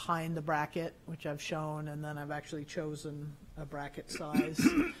 trim behind the bracket, which I've shown, and then I've actually chosen a bracket size.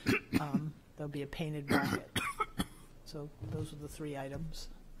 There'll be a painted bracket. So those are the three items.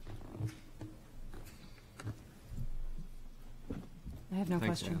 I have no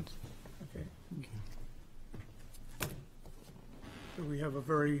Thanks, Ann. questions. Okay. So we have a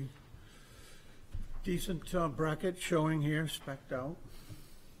very decent bracket showing here, spec'd out.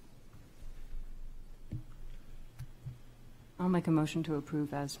 I'll make a motion to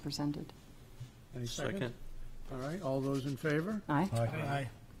approve as presented. Any Second. All right, all those in favor? Aye? Aye.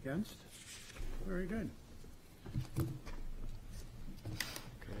 Against? Very good. Okay,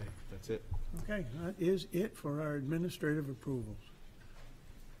 that's it. Okay, that is it for our administrative approvals.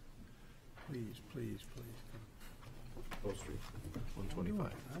 Please, please, please. Bow Street,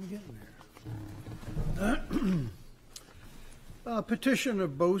 125. I'm getting there. Petition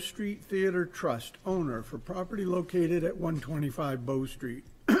of Bow Street Theater Trust, owner, for property located at 125 Bow Street,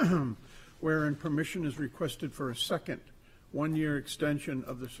 wherein permission is requested for a second one-year extension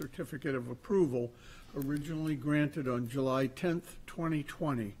of the certificate of approval originally granted on July 10th,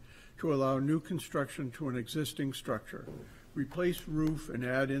 2020, to allow new construction to an existing structure, replace roof and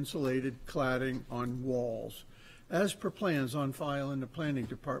add insulated cladding on walls. As per plans on file in the planning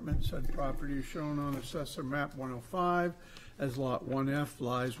department, said property is shown on Assessor Map 105 as Lot 1F,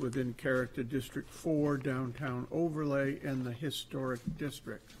 lies within Character District 4 downtown overlay and the historic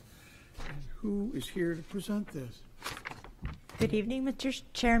district. And who is here to present this? Good evening, Mr.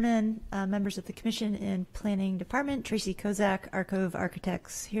 Chairman, members of the Commission and Planning Department. Tracy Kozak, Arcove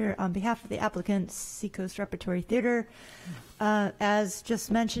Architects, here on behalf of the applicant, Seacoast Repertory Theater. As just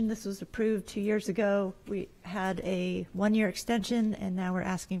mentioned, this was approved 2 years ago. We had a one-year extension, and now we're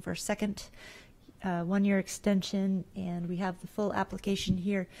asking for a second one-year extension, and we have the full application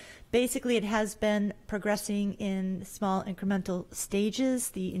here. Basically, it has been progressing in small incremental stages.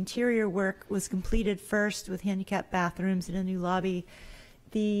 The interior work was completed first with handicap bathrooms and a new lobby.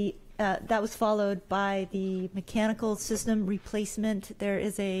 That was followed by the mechanical system replacement. There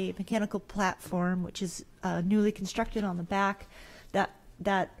is a mechanical platform which is newly constructed on the back.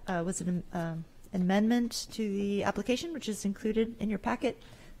 That was an amendment to the application, which is included in your packet.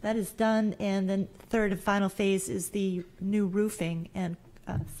 That is done, and then third and final phase is the new roofing and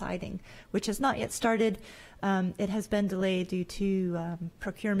siding, which has not yet started. It has been delayed due to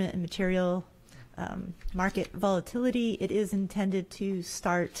procurement and material market volatility. It is intended to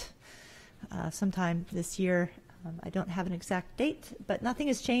start sometime this year. I don't have an exact date, but nothing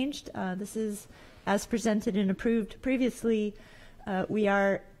has changed. This is as presented and approved previously. We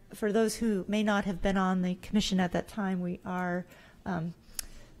are for those who may not have been on the commission at that time, we are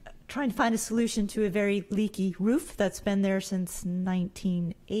trying to find a solution to a very leaky roof that's been there since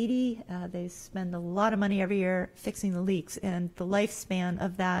 1980. They spend a lot of money every year fixing the leaks, and the lifespan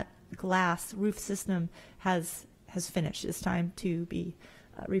of that glass roof system has finished. It's time to be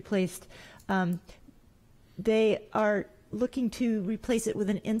replaced. They are looking to replace it with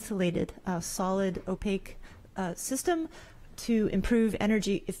an insulated, solid, opaque system to improve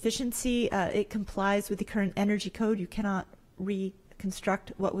energy efficiency. It complies with the current energy code. You cannot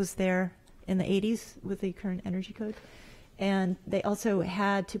reconstruct what was there in the 80s with the current energy code. And they also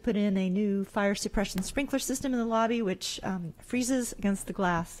had to put in a new fire suppression sprinkler system in the lobby, which freezes against the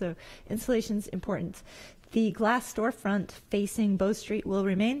glass. So insulation's important. The glass storefront facing Bow Street will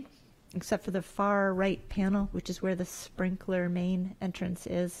remain, except for the far right panel, which is where the sprinkler main entrance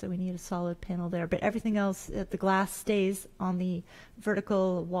is. So we need a solid panel there. But everything else, the glass stays on the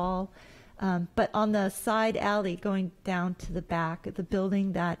vertical wall. But on the side alley going down to the back, the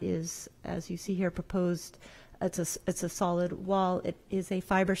building that is, as you see here, proposed, it's a solid wall. It is a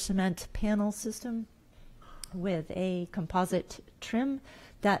fiber cement panel system with a composite trim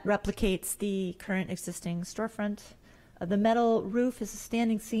that replicates the current existing storefront. The metal roof is a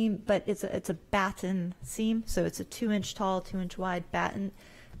standing seam, but it's a batten seam, so it's a 2-inch tall, 2-inch wide batten,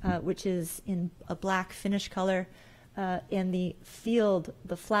 which is in a black finish color. In the field,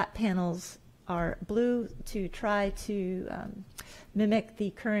 the flat panels are blue to try to mimic the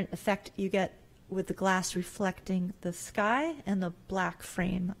current effect you get with the glass reflecting the sky and the black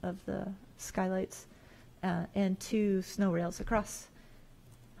frame of the skylights, and 2 snow rails across.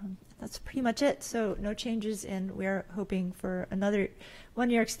 That's pretty much it. So no changes, and we're hoping for another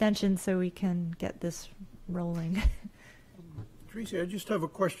 1-year extension so we can get this rolling. Tracy, I just have a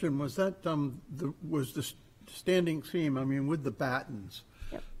question. Was that was the standing seam? I mean, with the battens.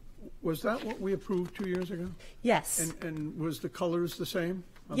 Yep. Was that what we approved 2 years ago? Yes. And was the colors the same?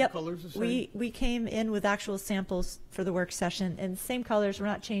 Are Yep. the colors the same? We came in with actual samples for the work session, and same colors. We're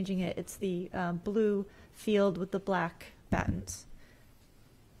not changing it. It's the blue field with the black battens.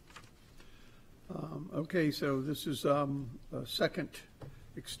 Okay, so this is a second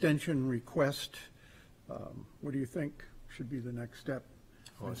extension request. What do you think should be the next step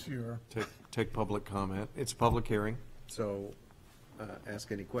this year? Take public comment. It's a public hearing, so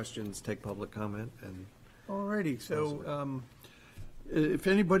ask any questions, take public comment, and All righty, so if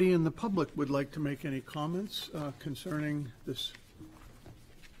anybody in the public would like to make any comments concerning this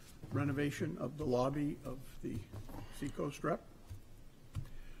renovation of the lobby of the Seacoast Rep,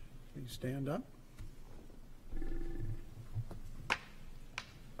 please stand up.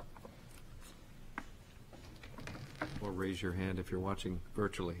 or raise your hand if you're watching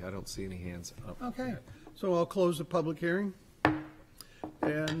virtually. I don't see any hands up. Okay, so I'll close the public hearing,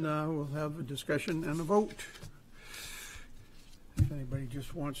 and we'll have a discussion and a vote. If anybody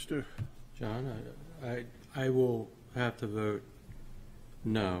just wants to, John, I will have to vote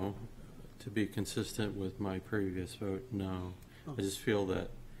no, to be consistent with my previous vote, no. I just feel that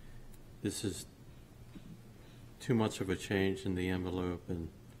this is too much of a change in the envelope, and,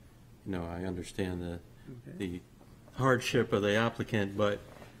 you know, I understand the hardship of the applicant, but,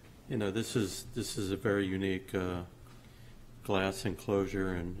 you know, this is a very unique glass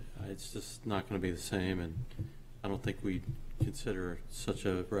enclosure, and it's just not going to be the same, and I don't think we'd consider such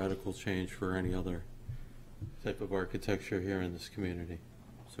a radical change for any other type of architecture here in this community.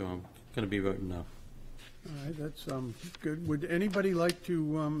 So I'm going to be voting no. all right, that's good. Would anybody like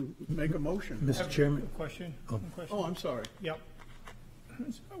to make a motion? Mr. Chairman? Question? Oh, I'm sorry. Yep.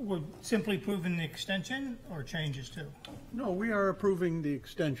 We're simply approving the extension or changes too? No, we are approving the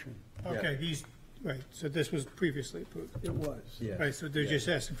extension. Okay, these, right, so this was previously approved. It was. Yeah. Right, so they're just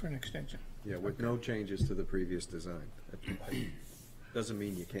asking for an extension. Yeah, with no changes to the previous design. Doesn't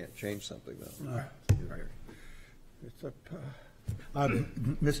mean you can't change something, though. Right. It's up,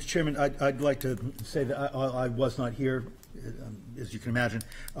 Mr. Chairman, I'd like to say that I was not here, as you can imagine,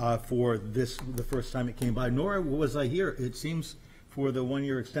 for this, the first time it came by, nor was I here, it seems, for the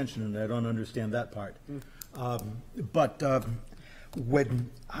one-year extension, and I don't understand that part. But when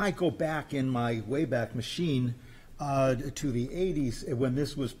I go back in my Wayback Machine to the 80s, when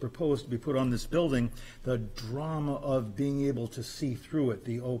this was proposed to be put on this building, the drama of being able to see through it,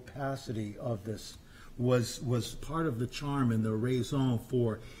 the opacity of this, was part of the charm and the raison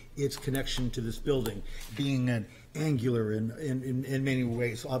for its connection to this building, being an angular in many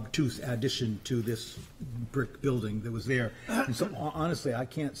ways obtuse addition to this brick building that was there. And so honestly, I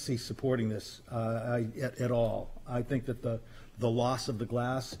can't see supporting this at all. I think that the loss of the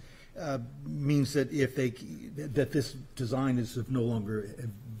glass means that that this design is of no longer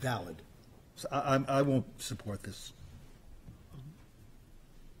valid. So I won't support this.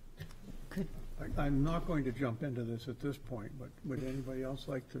 I'm not going to jump into this at this point, but would anybody else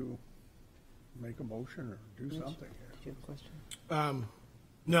like to make a motion or do something here? Do you have a question?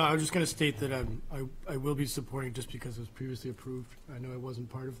 No, I was just going to state that I will be supporting just because it was previously approved. I know I wasn't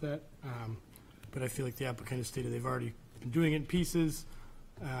part of that, but I feel like the applicant has stated they've already been doing it in pieces,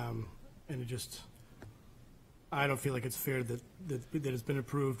 and it just, I don't feel like it's fair that it's been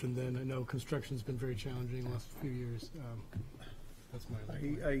approved, and then I know construction's been very challenging the last few years. That's my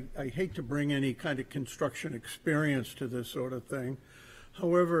I hate to bring any kind of construction experience to this sort of thing.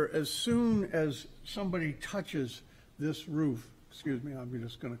 However, as soon as somebody touches this roof, excuse me, I'm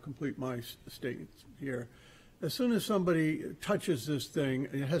just going to complete my statement here. As soon as somebody touches this thing,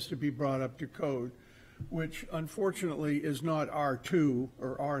 it has to be brought up to code, which unfortunately is not R2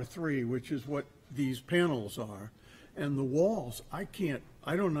 or R3, which is what these panels are. And the walls, I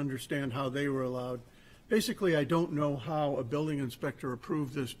don't understand how they were allowed. Basically, I don't know how a building inspector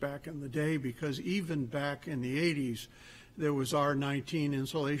approved this back in the day, because even back in the 80s, there was R19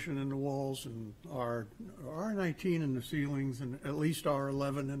 insulation in the walls and R19 in the ceilings and at least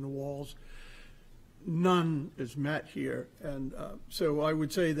R11 in the walls. None is met here. And so I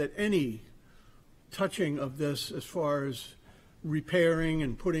would say that any touching of this as far as repairing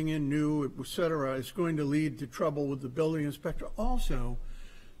and putting in new, et cetera, is going to lead to trouble with the building inspector. Also,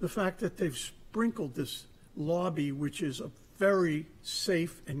 the fact that they've sprinkled this lobby, which is a very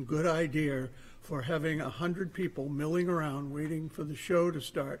safe and good idea for having 100 people milling around waiting for the show to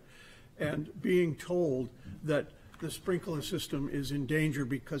start, and being told that the sprinkler system is in danger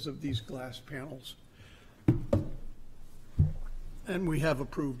because of these glass panels. And we have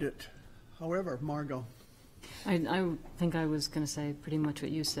approved it. However, Margot. I think I was going to say pretty much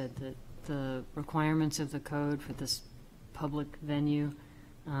what you said, that the requirements of the code for this public venue,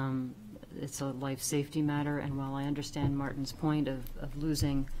 it's a life safety matter, and while I understand Martin's point of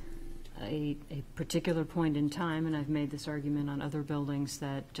losing a particular point in time, and I've made this argument on other buildings,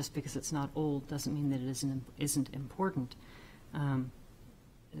 that just because it's not old doesn't mean that it isn't important.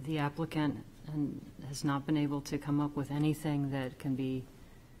 The applicant has not been able to come up with anything that can be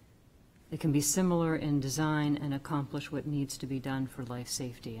similar in design and accomplish what needs to be done for life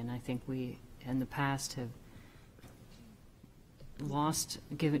safety. And I think we, in the past, have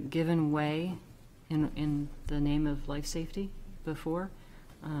given way in the name of life safety before.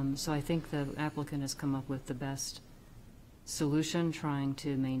 So I think the applicant has come up with the best solution, trying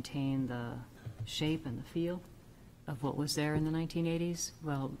to maintain the shape and the feel of what was there in the 1980s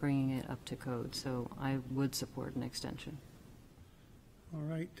while bringing it up to code. So I would support an extension. All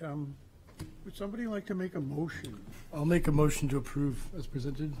right. Would somebody like to make a motion? I'll make a motion to approve as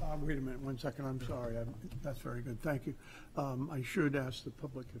presented. Wait a minute, 1 second. I'm sorry. That's very good. Thank you. I should ask the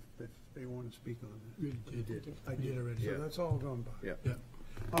public if they want to speak on it. You did. I did already. So that's all gone by. Yeah. Yeah.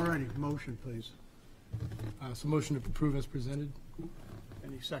 All righty. Motion, please. So motion to approve as presented.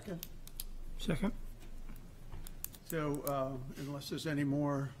 Any second? Second. So unless there's any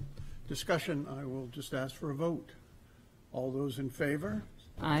more discussion, I will just ask for a vote. All those in favor?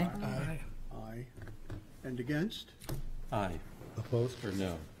 Aye. Aye. Aye. And against? Aye. Opposed? Or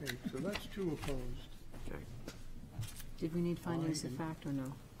no? Okay, so that's 2 opposed. Okay. Did we need findings of fact or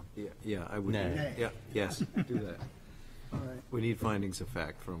no? Yeah, I would. Nay. Yeah, yes, do that. All right. We need findings of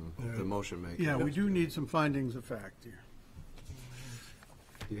fact from the motion maker. Yeah, we do need some findings of fact here.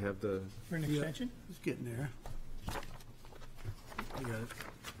 You have the, For an extension? It's getting there. I got it.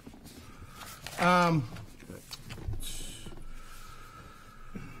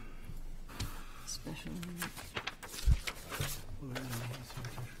 Special.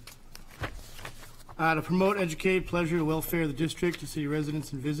 To promote, educate, pleasure, and welfare of the district to city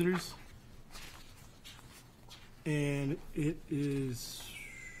residents and visitors. And it is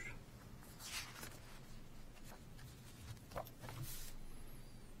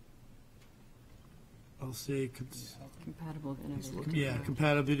I'll say, Compatible with innovative. yeah,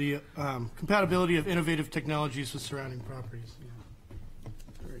 compatibility of innovative technologies with surrounding properties.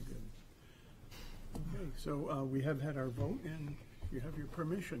 Very good. Okay, so we have had our vote, and you have your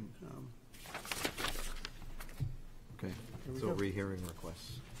permission. okay, Here we so go. rehearing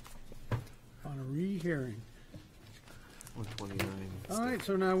requests, On a rehearing. 129. All right,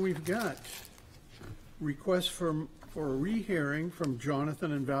 so now we've got requests for a rehearing from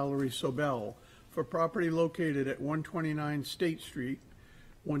Jonathan and Valerie Sobel for property located at 129 State Street,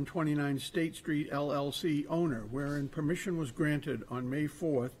 129 State Street LLC owner, wherein permission was granted on May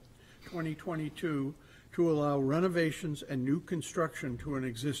 4th, 2022, to allow renovations and new construction to an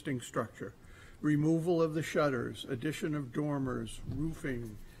existing structure, removal of the shutters, addition of dormers,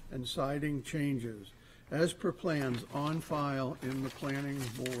 roofing, and siding changes as per plans on file in the planning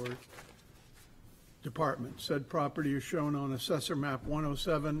board department. Said property is shown on Assessor Map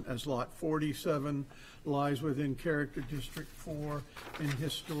 107 as Lot 47, lies within Character District 4 in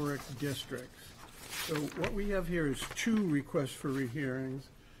Historic Districts. So what we have here is 2 requests for rehearings.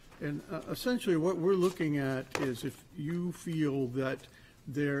 And essentially what we're looking at is if you feel that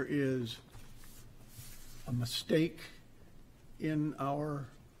there is a mistake in our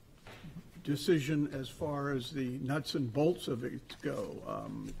decision as far as the nuts and bolts of it go.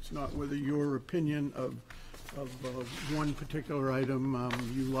 It's not whether your opinion of one particular item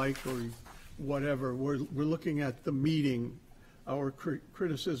you like or whatever. We're looking at the meeting, our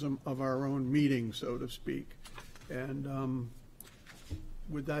criticism of our own meeting, so to speak. And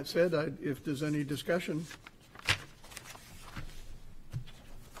with that said, if there's any discussion.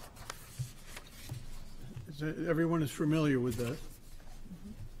 Everyone is familiar with that.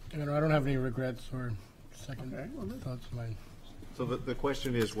 I don't have any regrets or second Okay, well, thoughts of mine. So the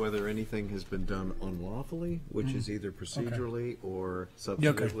question is whether anything has been done unlawfully, which is either procedurally or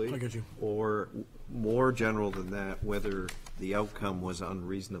substantively. I get you. Or more general than that, whether the outcome was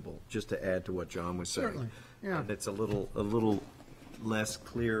unreasonable, just to add to what John was saying. Certainly, yeah. And it's a little less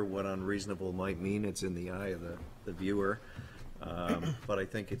clear what unreasonable might mean. It's in the eye of the viewer. But I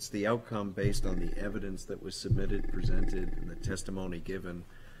think it's the outcome based on the evidence that was submitted, presented, and the testimony given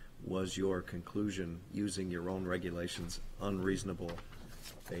was your conclusion, using your own regulations, unreasonable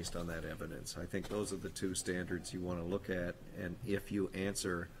based on that evidence. I think those are the 2 standards you want to look at, and if you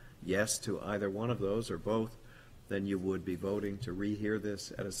answer yes to either one of those or both, then you would be voting to rehear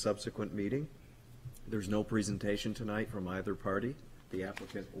this at a subsequent meeting. There's no presentation tonight from either party, the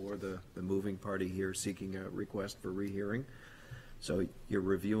applicant or the moving party here seeking a request for rehearing. So you're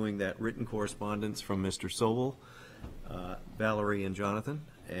reviewing that written correspondence from Mr. Sobel, Valerie and Jonathan,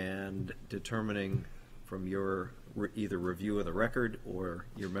 and determining from your either review of the record or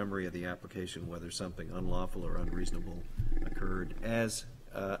your memory of the application whether something unlawful or unreasonable occurred as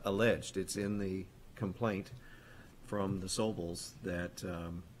alleged. It's in the complaint from the Sobels that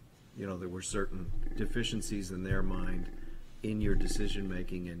there were certain deficiencies in their mind in your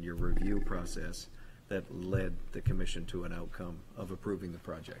decision-making and your review process that led the commission to an outcome of approving the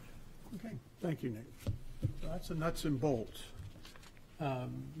project. Okay, thank you, Nick. So that's the nuts and bolts.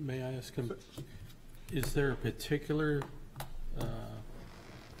 May I ask him, is there a particular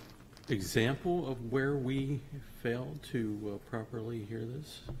example of where we failed to properly hear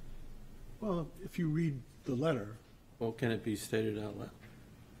this? Well, if you read the letter. Well, can it be stated out loud?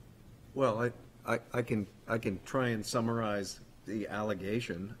 Well, I can try and summarize the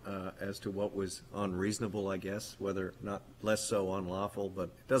allegation as to what was unreasonable, I guess, whether not less so unlawful, but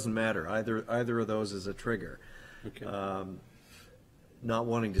it doesn't matter. Either of those is a trigger. Okay. Not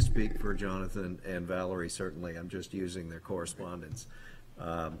wanting to speak for Jonathan and Valerie, certainly, I'm just using their correspondence.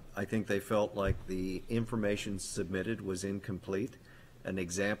 I think they felt like the information submitted was incomplete. An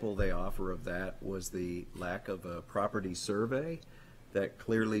example they offer of that was the lack of a property survey that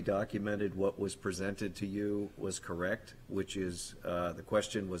clearly documented what was presented to you was correct, which is the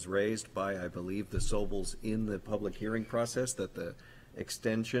question was raised by, I believe, the Sobels in the public hearing process that the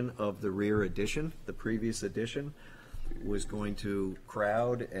extension of the rear addition, the previous addition, was going to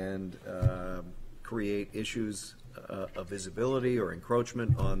crowd and create issues of visibility or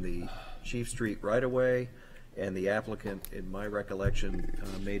encroachment on the Chief Street right-of-way. And the applicant, in my recollection,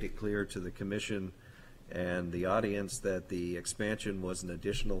 made it clear to the commission and the audience that the expansion was an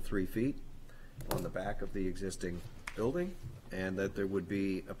additional 3 feet on the back of the existing building, and that there would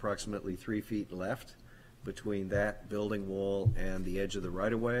be approximately 3 feet left between that building wall and the edge of the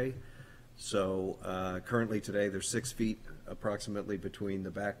right-of-way. So currently today there's 6 feet approximately between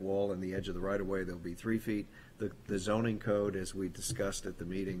the back wall and the edge of the right-of-way. There'll be 3 feet. The zoning code, as we discussed at the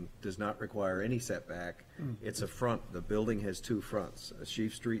meeting, does not require any setback. It's a front. The building has 2 fronts, a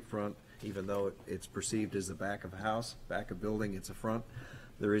Chief Street front, even though it's perceived as the back of a house, back of building, it's a front.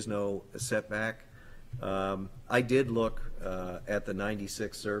 There is no setback. I did look at the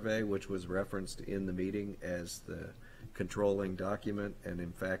 96 survey, which was referenced in the meeting as the controlling document, and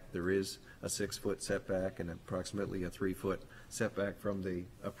in fact there is a 6-foot setback and approximately a 3-foot setback from the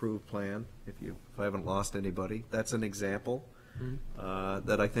approved plan, if I haven't lost anybody. That's an example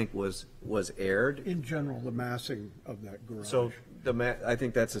that I think was aired. In general, the massing of that garage. So I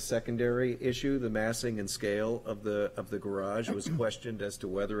think that's a secondary issue. The massing and scale of the garage was questioned as to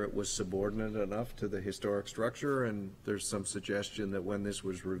whether it was subordinate enough to the historic structure, and there's some suggestion that when this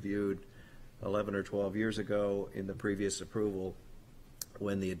was reviewed 11 or 12 years ago in the previous approval,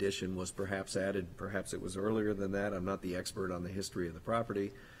 when the addition was perhaps added, perhaps it was earlier than that. I'm not the expert on the history of the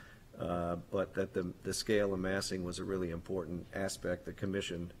property, but that the scale and massing was a really important aspect. The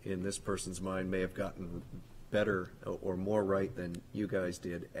commission, in this person's mind, may have gotten better or more right than you guys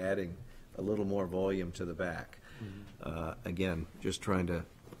did, adding a little more volume to the back. Again, just trying to.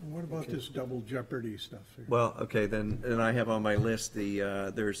 What about this double jeopardy stuff here? Well, okay, then I have on my list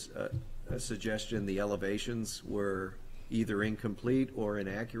there's a suggestion the elevations were either incomplete or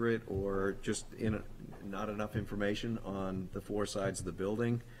inaccurate or just not enough information on the 4 sides of the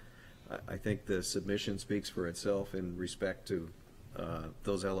building. I think the submission speaks for itself in respect to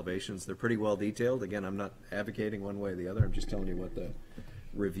those elevations. They're pretty well detailed. Again, I'm not advocating one way or the other. I'm just telling you what the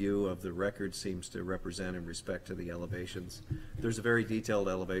review of the record seems to represent in respect to the elevations. There's a very detailed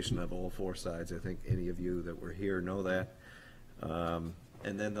elevation of all 4 sides. I think any of you that were here know that. And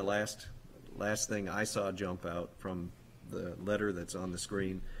then the last thing I saw jump out from the letter that's on the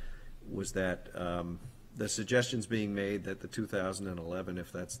screen was that the suggestions being made that the 2011,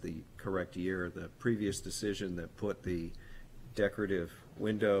 if that's the correct year, the previous decision that put the decorative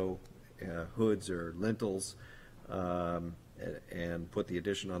window hoods or lintels and put the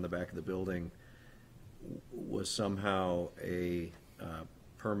addition on the back of the building was somehow a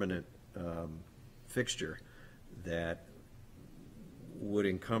permanent fixture that would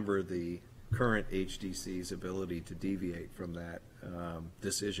encumber the current HDC's ability to deviate from that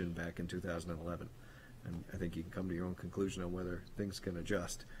decision back in 2011. And I think you can come to your own conclusion on whether things can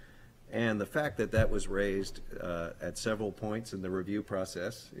adjust. And the fact that that was raised at several points in the review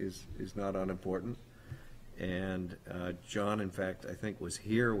process is not unimportant. And John, in fact, I think was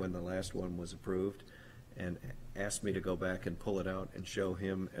here when the last one was approved and asked me to go back and pull it out and show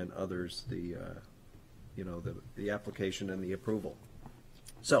him and others the application and the approval.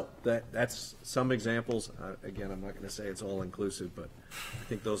 So that's some examples. Again, I'm not going to say it's all inclusive, but I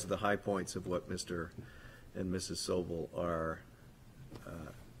think those are the high points of what Mr. and Mrs. Sobel are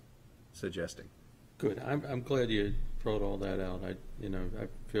suggesting. Good. I'm glad you brought all that out. I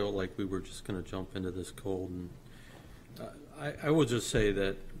feel like we were just going to jump into this cold, and I will just say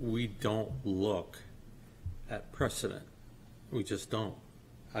that we don't look at precedent. We just don't.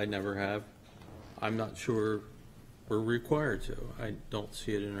 I never have. I'm not sure we're required to. I don't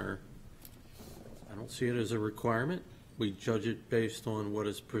see it I don't see it as a requirement. We judge it based on what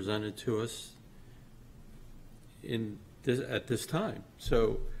is presented to us at this time.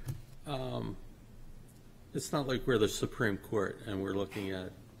 So it's not like we're the Supreme Court and we're looking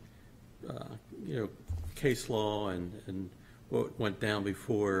at case law and what went down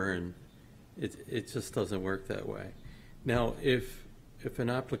before, and it just doesn't work that way. Now, if an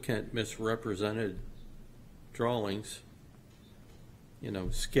applicant misrepresented drawings,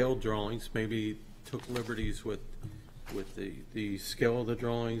 scale drawings, maybe took liberties with the scale of the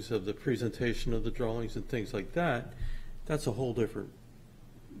drawings, of the presentation of the drawings and things like that, that's a whole different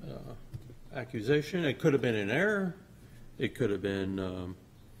accusation. It could have been an error. It could have been,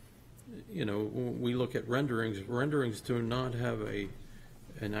 when we look at renderings do not have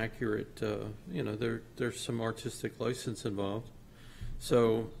an accurate, there's some artistic license involved.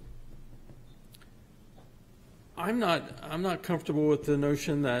 So I'm not comfortable with the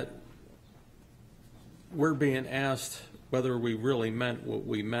notion that we're being asked whether we really meant what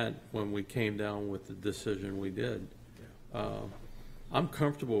we meant when we came down with the decision we did. I'm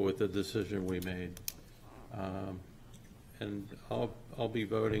comfortable with the decision we made, and I'll be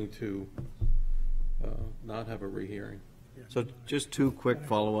voting to not have a rehearing. So just 2 quick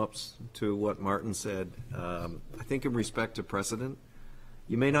follow-ups to what Martin said. I think in respect to precedent,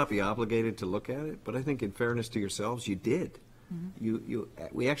 you may not be obligated to look at it, but I think in fairness to yourselves, you did.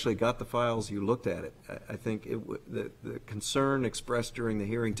 We actually got the files, you looked at it. I think the concern expressed during the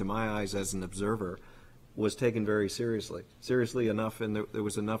hearing, to my eyes as an observer, was taken very seriously enough, and there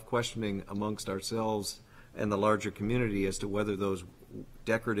was enough questioning amongst ourselves and the larger community as to whether those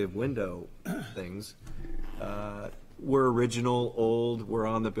decorative window things were original, old, were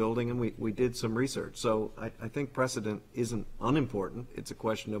on the building, and we did some research. So I think precedent isn't unimportant. It's a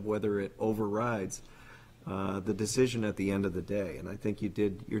question of whether it overrides the decision at the end of the day. And I think you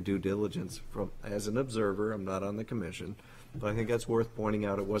did your due diligence as an observer. I'm not on the commission, but I think that's worth pointing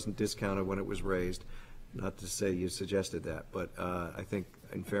out. It wasn't discounted when it was raised. Not to say you suggested that, but I think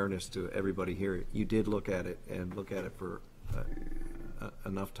in fairness to everybody here, you did look at it and look at it for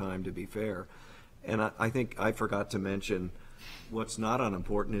enough time to be fair. And I think I forgot to mention what's not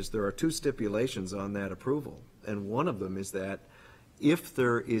unimportant is there are 2 stipulations on that approval. And one of them is that if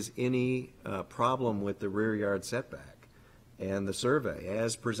there is any problem with the rear yard setback and the survey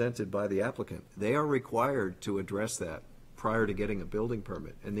as presented by the applicant, they are required to address that prior to getting a building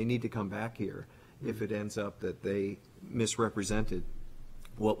permit. And they need to come back here if it ends up that they misrepresented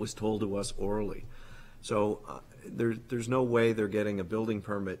what was told to us orally. So there's no way they're getting a building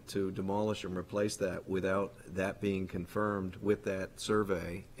permit to demolish and replace that without that being confirmed with that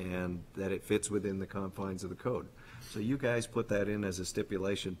survey and that it fits within the confines of the code. So you guys put that in as a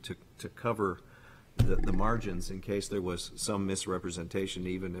stipulation to cover the margins in case there was some misrepresentation,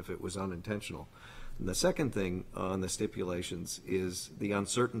 even if it was unintentional. And the second thing on the stipulations is the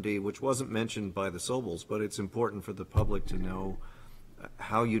uncertainty, which wasn't mentioned by the Sobels, but it's important for the public to know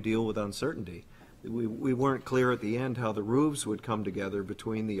how you deal with uncertainty. We weren't clear at the end how the roofs would come together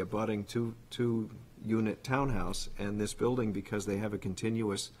between the abutting two-unit townhouse and this building because they have a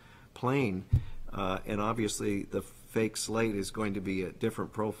continuous plane, and obviously the fake slate is going to be a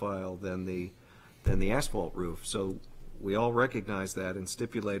different profile than the asphalt roof. So we all recognize that and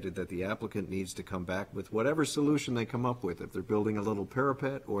stipulated that the applicant needs to come back with whatever solution they come up with. If they're building a little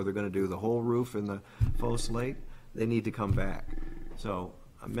parapet or they're going to do the whole roof in the faux slate, they need to come back. So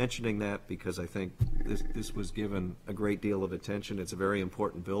I'm mentioning that because I think this was given a great deal of attention. It's a very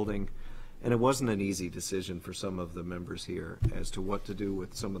important building, and it wasn't an easy decision for some of the members here as to what to do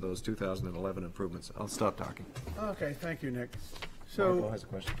with some of those 2011 improvements. I'll stop talking. Okay, thank you, Nick. So, Marco has a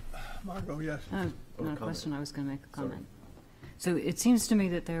question. Margot, yes. Not a question, I was going to make a comment. So it seems to me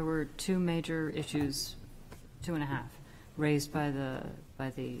that there were two major issues, 2.5, raised by the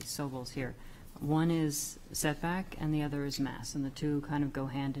Sobels here. One is setback and the other is mass, and the two kind of go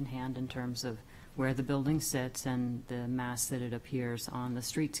hand in hand in terms of where the building sits and the mass that it appears on the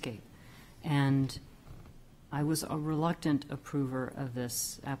streetscape. And I was a reluctant approver of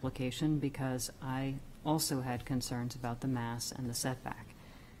this application because I also had concerns about the mass and the setback.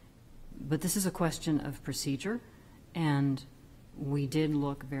 But this is a question of procedure, and we did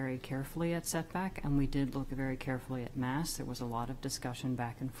look very carefully at setback and we did look very carefully at mass. There was a lot of discussion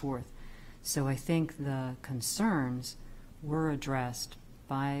back and forth. So I think the concerns were addressed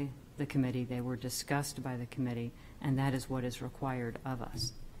by the committee, they were discussed by the committee, and that is what is required of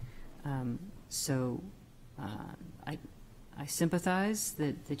us. I sympathize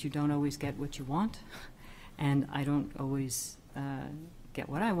that you don't always get what you want, and I don't always get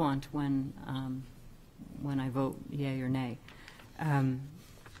what I want when I vote yea or nay.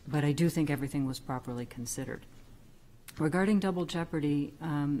 But I do think everything was properly considered. Regarding double jeopardy,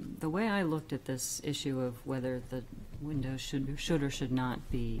 the way I looked at this issue of whether the windows should or should not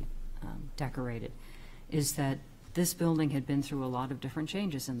be decorated is that this building had been through a lot of different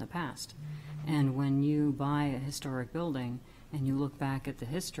changes in the past. And when you buy a historic building and you look back at the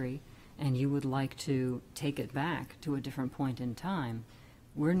history and you would like to take it back to a different point in time,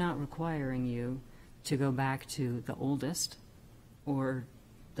 we're not requiring you to go back to the oldest or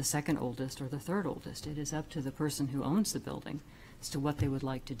the second oldest or the third oldest. It is up to the person who owns the building as to what they would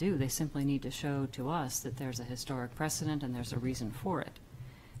like to do. They simply need to show to us that there's a historic precedent and there's a reason for it.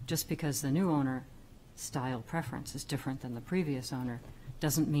 Just because the new owner style preference is different than the previous owner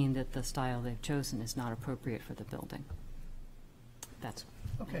doesn't mean that the style they've chosen is not appropriate for the building. That's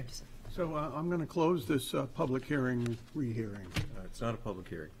what I Okay. have to say. So I'm going to close this public hearing, rehearing. It's not a public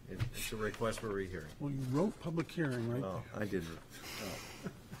hearing. It's a request for rehearing. Well, you wrote public hearing, right? Oh, I didn't.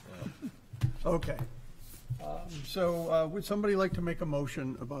 Okay. So would somebody like to make a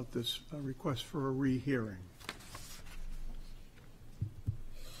motion about this request for a rehearing?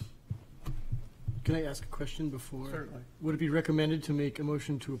 Can I ask a question before? Certainly. Would it be recommended to make a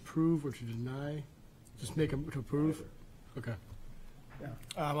motion to approve or to deny? Just make to approve? Okay. Yeah.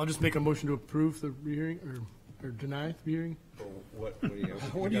 I'll just make a motion to approve the rehearing or deny the rehearing. What do you?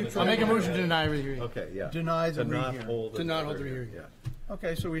 What do you I'll make a motion to deny rehearing. Okay, yeah. Deny the To not rehearing. hold. To not hold the rehearing. Yeah.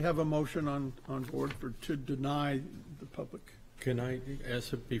 Okay, so we have a motion on board to deny the public. Can I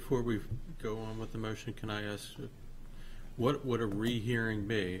ask, before we go on with the motion, can I ask, what would a rehearing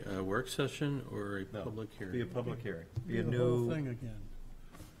be? A work session or a No, public hearing? Be a public hearing. Be a The whole new, thing again.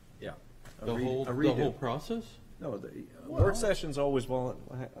 yeah. A The re- whole, a the redo. whole process? No, work sessions always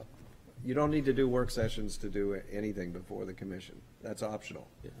you don't need to do work sessions to do anything before the commission. That's optional.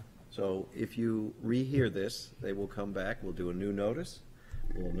 Yeah. So if you rehear this, they will come back, we'll do a new notice,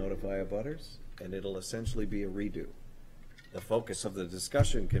 we'll notify abutters, and it'll essentially be a redo. The focus of the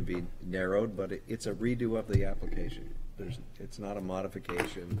discussion can be narrowed, but it's a redo of the application. It's not a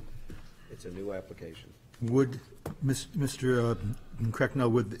modification, it's a new application. Would, Mr. Cracknell,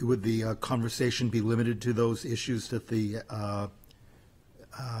 would the conversation be limited to those issues that the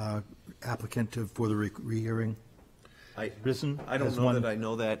applicant for the rehearing risen? I don't as know one? that I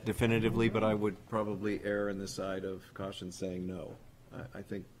know that definitively, but I would probably err on the side of caution saying no. I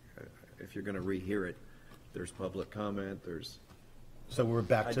think if you're going to rehear it, there's public comment, there's So we're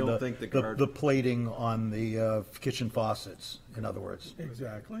back I to don't think the guard- the plating on the kitchen faucets, in other words.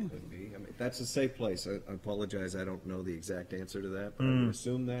 Exactly. Could be. I mean, that's a safe place. I apologize, I don't know the exact answer to that, but I would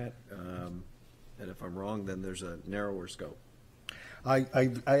assume that. And if I'm wrong, then there's a narrower scope. I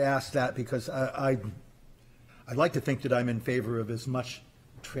asked that because I'd like to think that I'm in favor of as much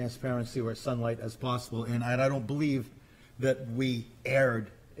transparency or sunlight as possible, and I don't believe that we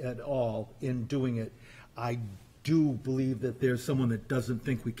erred at all in doing it. I do believe that there's someone that doesn't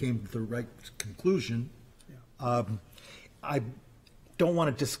think we came to the right conclusion. I don't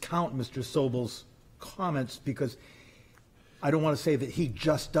want to discount Mr. Sobel's comments because I don't want to say that he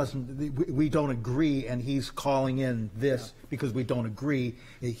just doesn't, we don't agree and he's calling in this because we don't agree.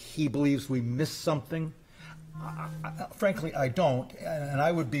 He believes we missed something. Frankly, I don't, and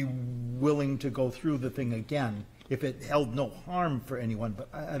I would be willing to go through the thing again if it held no harm for anyone, but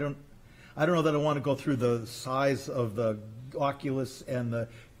I don't know that I want to go through the size of the oculus and the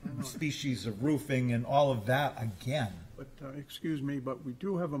species of roofing and all of that again. But, excuse me, but we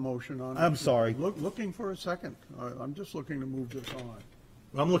do have a motion on it. I'm sorry. Looking for a second. I'm just looking to move this on.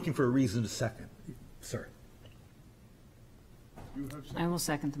 I'm looking for a reason to second, sir. You have I will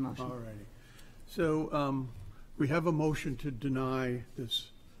second the motion. All righty. So we have a motion to deny this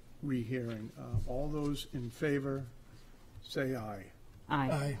rehearing. All those in favor, say aye.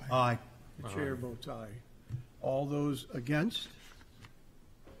 Aye. Aye. The chair votes aye. All those against?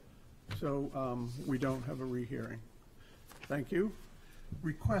 So we don't have a rehearing. Thank you.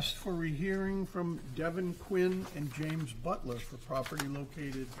 Request for rehearing from Devin Quinn and James Butler for property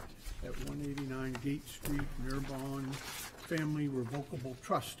located at 189 Gate Street, Mirbon, Family Revocable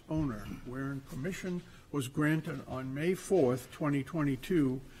Trust owner, wherein permission was granted on May 4th,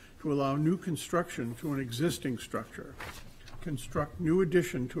 2022, to allow new construction to an existing structure, construct new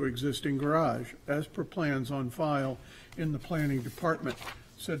addition to existing garage, as per plans on file in the planning department.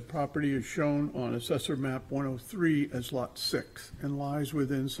 Said property is shown on Assessor Map 103 as Lot 6 and lies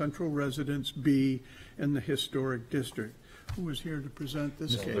within Central Residence B in the Historic District. Who is here to present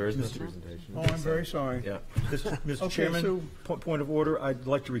this case? There is no presentation. Oh, I'm very sorry. Yeah. Mr. Okay, Chairman, so- point of order, I'd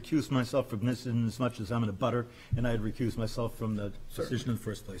like to recuse myself from this in as much as I'm in a butter, and I'd recuse myself from the decision in the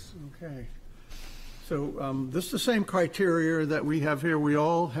first place. Okay. So this is the same criteria that we have here. We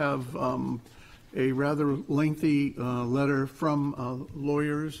all have a rather lengthy letter from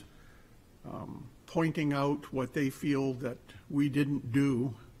lawyers pointing out what they feel that we didn't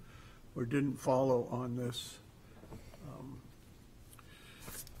do or didn't follow on this.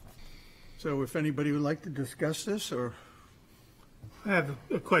 So if anybody would like to discuss this, or I have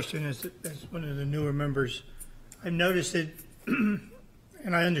a question as one of the newer members. I've noticed that,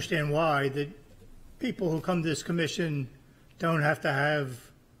 and I understand why, that people who come to this commission don't have to have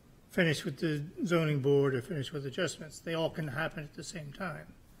finished with the zoning board or finished with adjustments. They all can happen at the same time,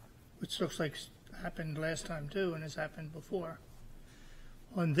 which looks like happened last time too and has happened before.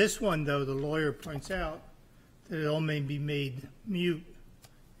 On this one, though, the lawyer points out that it all may be made mute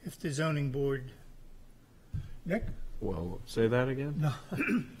if the zoning board. Nick? Well, say that again? No.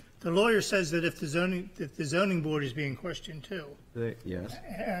 The lawyer says that if the zoning board is being questioned too, Yes.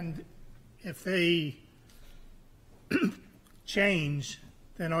 and if they change,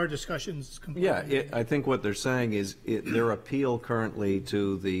 then our discussion's completely. Yeah, I think what they're saying is their appeal currently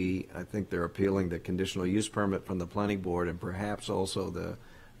to I think they're appealing the conditional use permit from the planning board and perhaps also the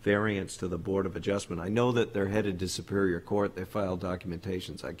variance to the Board of Adjustment. I know that they're headed to Superior Court. They filed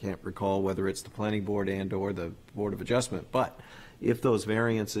documentations. I can't recall whether it's the planning board and or the Board of Adjustment, but if those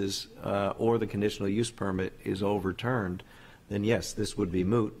variances or the conditional use permit is overturned, then yes, this would be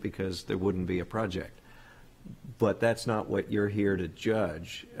moot because there wouldn't be a project. But that's not what you're here to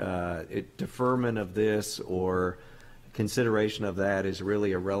judge. Deferment of this or consideration of that is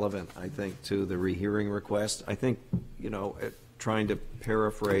really irrelevant, I think, to the rehearing request. I think, trying to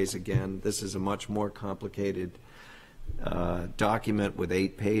paraphrase again, this is a much more complicated document with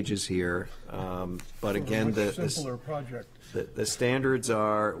 8 pages here. But again, Much simpler project. the standards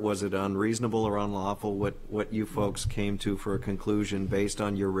are, was it unreasonable or unlawful, what you folks came to for a conclusion based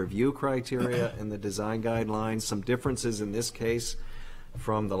on your review criteria and the design guidelines. Some differences in this case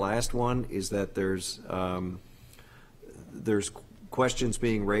from the last one is that there's questions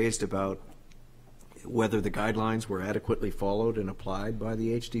being raised about whether the guidelines were adequately followed and applied by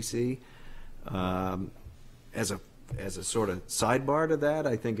the HDC. As a sort of sidebar to that,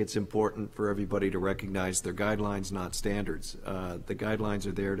 I think it's important for everybody to recognize they're guidelines, not standards. The guidelines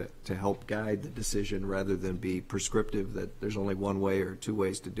are there to help guide the decision rather than be prescriptive that there's only one way or 2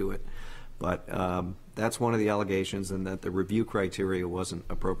 ways to do it. But that's one of the allegations, and that the review criteria wasn't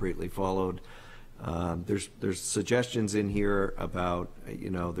appropriately followed. There's suggestions in here about,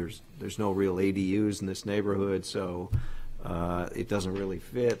 there's no real ADUs in this neighborhood, so it doesn't really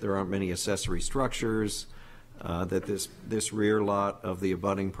fit. There aren't many accessory structures. That this rear lot of the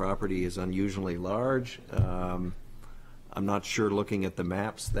abutting property is unusually large. I'm not sure, looking at the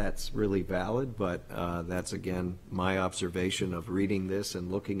maps, that's really valid, but that's, again, my observation of reading this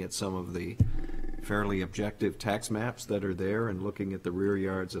and looking at some of the fairly objective tax maps that are there and looking at the rear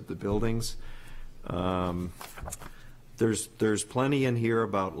yards of the buildings. There's plenty in here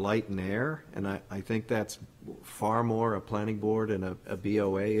about light and air, and I think that's far more a planning board and a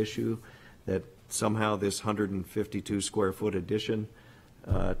BOA issue, that somehow this 152 square foot addition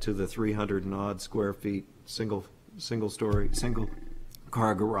to the 300 and odd square feet single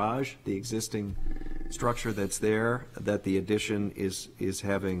car garage, the existing structure that's there, that the addition is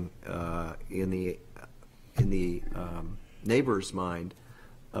having in the neighbor's mind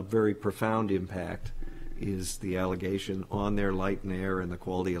a very profound impact, is the allegation on their light and air and the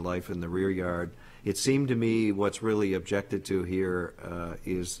quality of life in the rear yard. It seemed to me what's really objected to here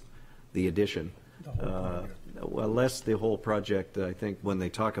is the addition. Well, less the whole project. I think when they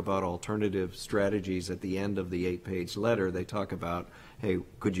talk about alternative strategies at the end of the 8-page letter, they talk about, hey,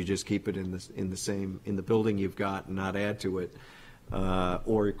 could you just keep it in the building you've got and not add to it,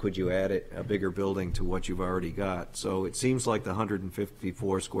 or could you add a bigger building to what you've already got? So it seems like the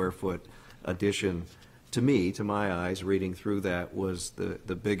 154 square foot addition, to me, to my eyes, reading through that, was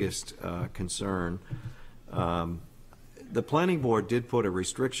the biggest concern. The planning board did put a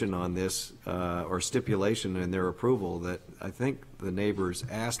restriction on this, or stipulation in their approval, that I think the neighbors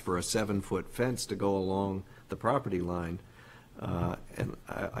asked for a 7-foot fence to go along the property line. And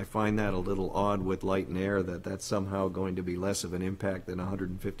I find that a little odd with light and air, that's somehow going to be less of an impact than a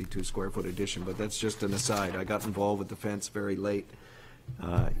 152 square foot addition, but that's just an aside. I got involved with the fence very late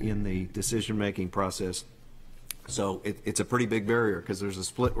in the decision-making process. So it's a pretty big barrier, because there's a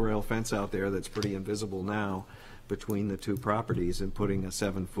split rail fence out there that's pretty invisible now between the two properties, and putting a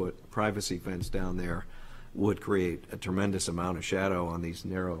 7-foot privacy fence down there would create a tremendous amount of shadow on these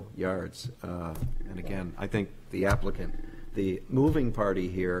narrow yards. And again, I think the applicant, the moving party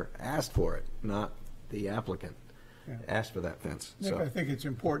here, asked for it, not the applicant asked for that fence. Nick, So I think it's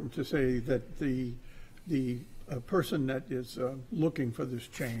important to say that the person that is looking for this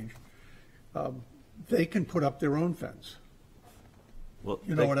change, they can put up their own fence. well,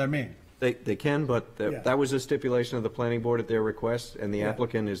 You know what I mean? They can, but Yeah. that was a stipulation of the planning board at their request, and the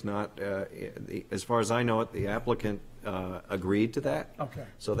applicant is not, as far as I know it, the applicant agreed to that. Okay.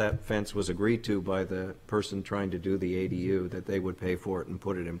 So that fence was agreed to by the person trying to do the ADU, that they would pay for it and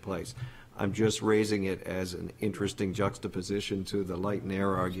put it in place. I'm just raising it as an interesting juxtaposition to the light and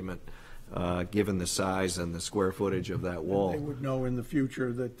air argument, given the size and the square footage of that They wall. would know in the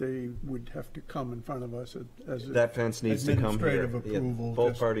future that they would have to come in front of us as That fence needs to come here. administrative Yeah, approval.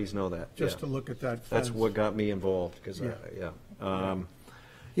 both just- parties know that. Just yeah. to look at that fence. That's what got me involved, because, Yeah.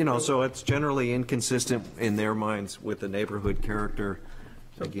 so it's generally inconsistent in their minds with the neighborhood character.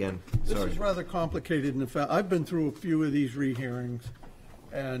 Again, This sorry. is rather complicated in the fact, I've been through a few of these rehearings,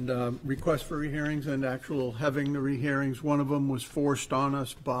 and requests for rehearings and actual having the rehearings. One of them was forced on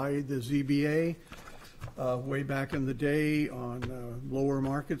us by the ZBA way back in the day on Lower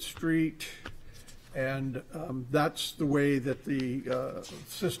Market Street. And that's the way that the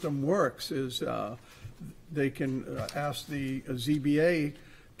system works, is they can ask the ZBA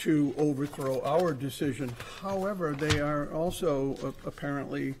to overthrow our decision. However, they are also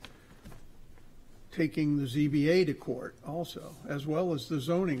apparently taking the ZBA to court also, as well as the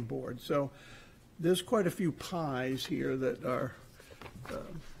zoning board. So there's quite a few pies here that are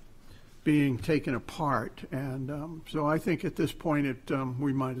being taken apart. And so I think at this point,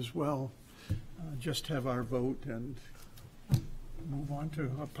 we might as well just have our vote and move on to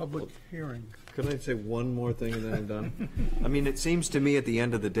a public hearing. Could I say one more thing and then I'm done? I mean, it seems to me at the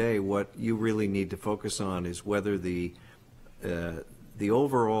end of the day, what you really need to focus on is whether the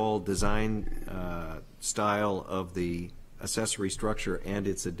overall design style of the accessory structure and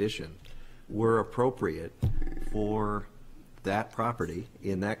its addition were appropriate for that property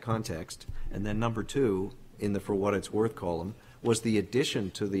in that context. And then number two, in the for what it's worth column, was the addition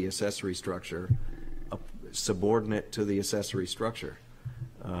to the accessory structure subordinate to the accessory structure.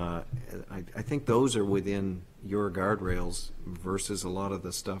 I think those are within your guardrails versus a lot of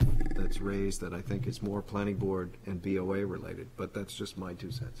the stuff that's raised that I think is more planning board and BOA related, but that's just my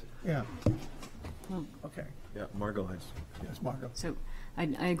 2 cents. Yeah. Well, Okay. Yeah, Margot has. Yes, Margot. So I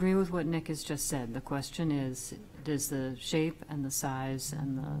agree with what Nick has just said. The question is, does the shape and the size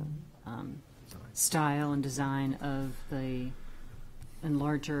and the style and design of the and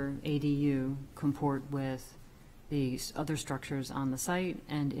larger ADU comport with the other structures on the site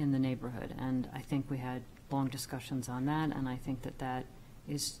and in the neighborhood. And I think we had long discussions on that, and I think that that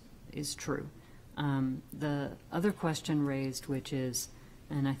is true. The other question raised, which is,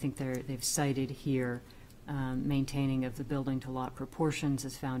 and I think they've cited here, maintaining of the building to lot proportions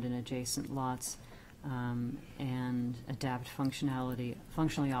as found in adjacent lots, and adapt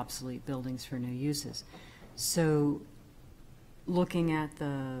functionally obsolete buildings for new uses. So looking at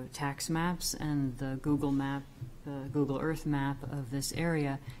the tax maps and the Google map, the Google Earth map of this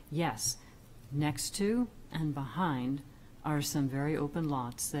area, yes, next to and behind are some very open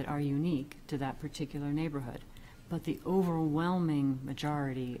lots that are unique to that particular neighborhood. But the overwhelming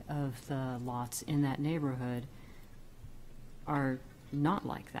majority of the lots in that neighborhood are not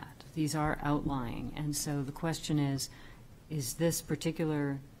like that. These are outlying. And so the question is this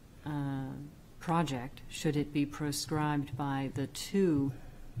particular project, should it be proscribed by the two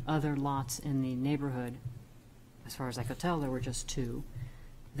other lots in the neighborhood? As far as I could tell, there were just two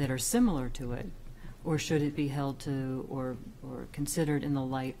that are similar to it. Or should it be held to or considered in the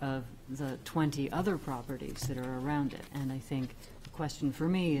light of the 20 other properties that are around it? And I think the question for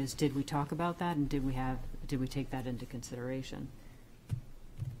me is, did we talk about that, and did we take that into consideration?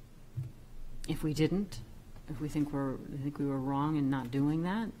 If we didn't, if we think we were wrong in not doing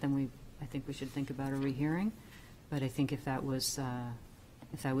that, then I think we should think about a rehearing. But I think if that was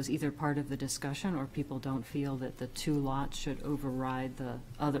either part of the discussion, or people don't feel that the two lots should override the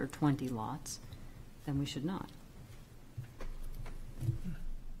other 20 lots, then we should not.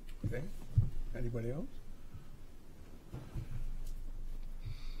 Okay. Anybody else?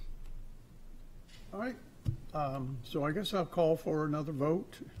 All right. So I guess I'll call for another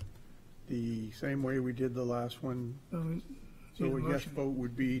vote, the same way we did the last one. So a yes vote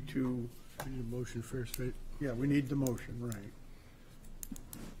would be to. We need a motion first, right? Yeah, we need the motion, right.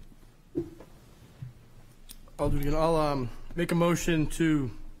 I'll do it again. I'll make a motion to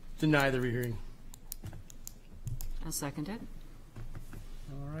deny the rehearing. I'll second it.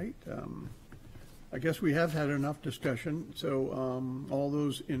 All right. I guess we have had enough discussion. So all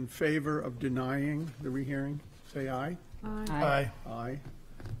those in favor of denying the rehearing, say aye. Aye. Aye.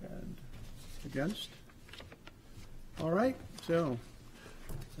 And against? All right. So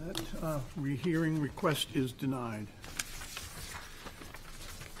that rehearing request is denied.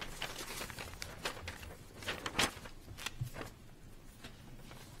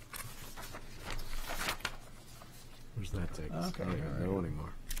 Where's that take us? Okay, I don't even all right. know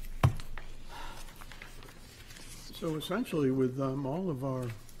anymore. So essentially, with all of our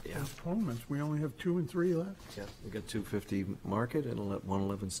postponements, we only have 2 and 3 left. Yeah, we got 250 Market and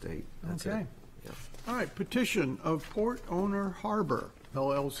 111 State. That's Okay. it. Yeah. All right, petition of Port Owner Harbor,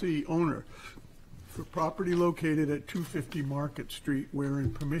 LLC owner, for property located at 250 Market Street,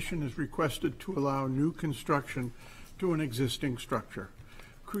 wherein permission is requested to allow new construction to an existing structure.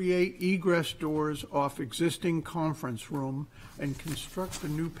 Create egress doors off existing conference room and construct a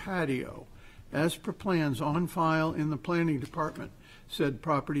new patio. As per plans on file in the planning department, said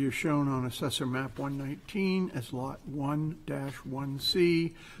property is shown on Assessor Map 119 as Lot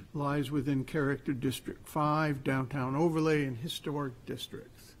 1-1C, lies within Character District 5, Downtown Overlay and Historic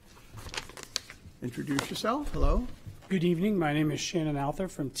Districts. Introduce yourself. Hello. Good evening. My name is Shannon Alther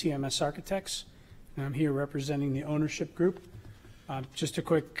from TMS Architects, and I'm here representing the ownership group. Just a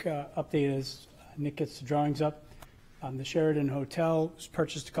quick update as Nick gets the drawings up. The Sheraton Hotel was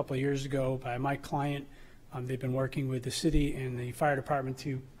purchased a couple of years ago by my client. They've been working with the city and the fire department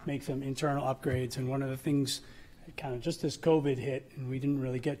to make some internal upgrades. And one of the things, kind of just as COVID hit, and we didn't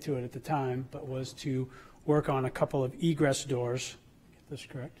really get to it at the time, but was to work on a couple of egress doors. Get this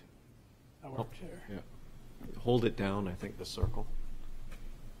correct? That works there. Yeah. Hold it down, I think, the circle.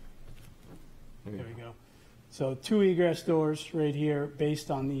 There we go. So 2 egress doors right here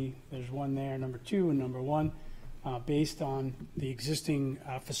based on there's one there, number 2 and number 1. Based on the existing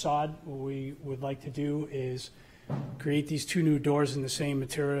facade, what we would like to do is create these 2 new doors in the same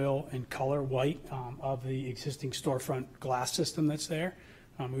material and color, white, of the existing storefront glass system that's there.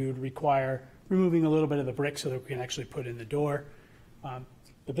 We would require removing a little bit of the brick so that we can actually put in the door.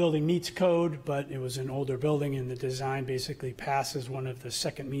 The building meets code, but it was an older building, and the design basically passes one of the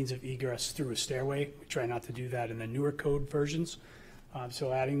second means of egress through a stairway. We try not to do that in the newer code versions.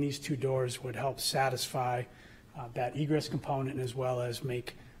 So adding these 2 doors would help satisfy that egress component, as well as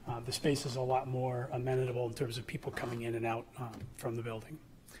make the spaces a lot more amenable in terms of people coming in and out from the building.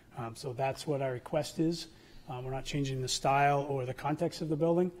 So that's what our request is. We're not changing the style or the context of the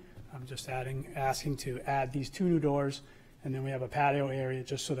building. I'm just asking to add these 2 new doors, and then we have a patio area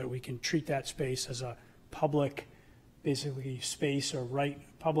just so that we can treat that space as a public basically space or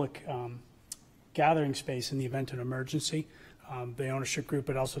public gathering space in the event of an emergency. The ownership group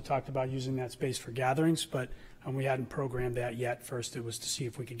had also talked about using that space for gatherings, but we hadn't programmed that yet. First, it was to see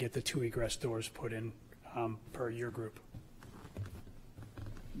if we could get the 2 egress doors put in per your group.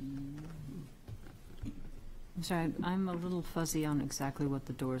 I'm sorry, I'm a little fuzzy on exactly what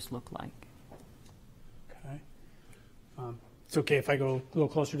the doors look like. Okay. It's okay if I go a little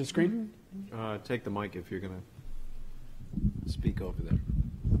closer to the screen? Take the mic if you're going to speak over there.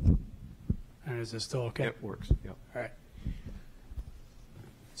 And is this still okay? It works, yep. All right.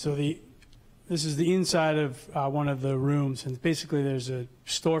 So this is the inside of one of the rooms, and basically there's a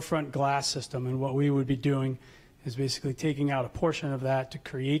storefront glass system, and what we would be doing is basically taking out a portion of that to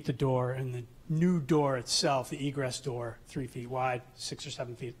create the door, and the new door itself, the egress door, 3 feet wide, 6 or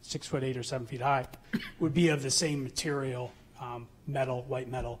 7 feet, 6'8" or 7 feet high, would be of the same material, metal, white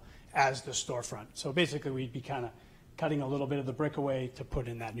metal, as the storefront. So basically we'd be kind of cutting a little bit of the brick away to put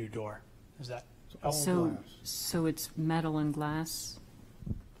in that new door. Is that So it's metal and glass?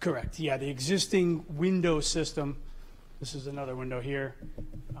 correct? Yeah, the existing window system, this is another window here,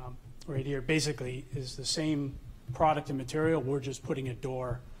 right here, basically is the same product and material. We're just putting a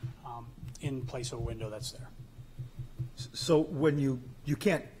door in place of a window that's there. So when you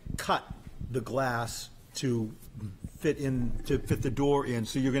can't cut the glass to fit the door in,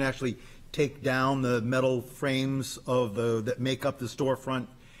 so you're going to actually take down the metal frames that make up the storefront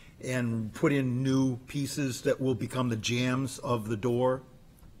and put in new pieces that will become the jambs of the door?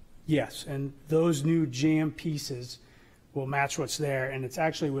 Yes, and those new jam pieces will match what's there, and it's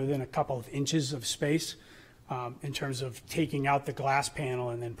actually within a couple of inches of space in terms of taking out the glass panel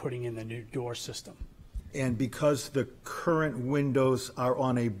and then putting in the new door system. And because the current windows are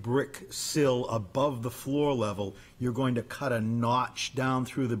on a brick sill above the floor level, you're going to cut a notch down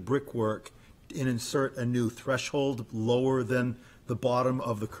through the brickwork and insert a new threshold lower than the bottom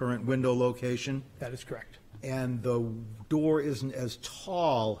of the current window location? That is correct. And the door isn't as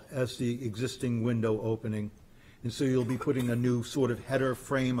tall as the existing window opening, and so you'll be putting a new sort of header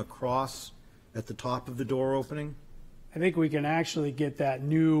frame across at the top of the door opening? I think we can actually get that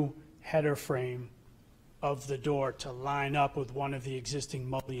new header frame of the door to line up with one of the existing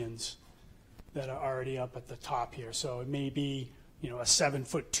mullions that are already up at the top here. So it may be, a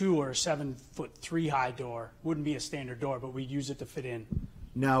 7'2" or a 7'3" high door. Wouldn't be a standard door, but we'd use it to fit in.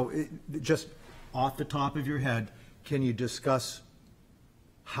 Now, just off the top of your head, can you discuss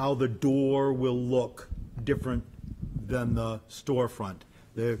how the door will look different than the storefront?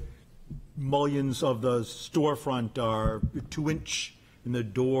 The mullions of the storefront are 2-inch, and the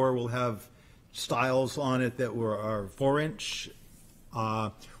door will have styles on it that are 4-inch.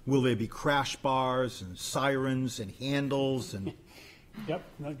 Will there be crash bars and sirens and handles and? Yep,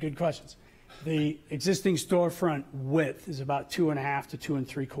 good questions. The existing storefront width is about 2.5 to 2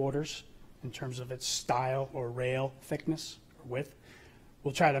 3/4 in terms of its style or rail thickness or width.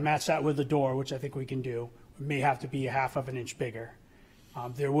 We'll try to match that with the door, which I think we can do. It may have to be 1/2 of an inch bigger.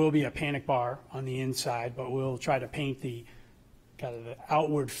 There will be a panic bar on the inside, but we'll try to paint the kind of the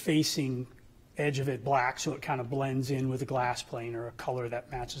outward facing edge of it black so it kind of blends in with the glass plane or a color that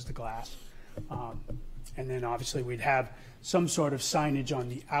matches the glass. And then obviously we'd have some sort of signage on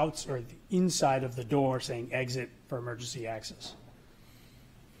the outs or the inside of the door saying exit for emergency access.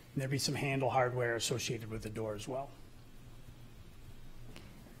 And there'd be some handle hardware associated with the door as well.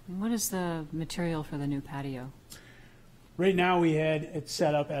 What is the material for the new patio? Right now we had it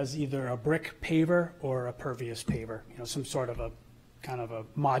set up as either a brick paver or a pervious paver, some sort of a kind of a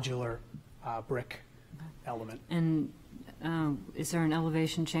modular brick element. And is there an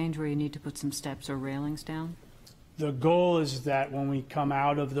elevation change where you need to put some steps or railings down? The goal is that when we come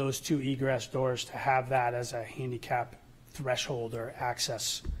out of those 2 egress doors to have that as a handicap threshold or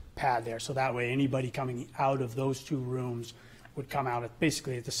access pad there. So that way anybody coming out of those 2 rooms would come out at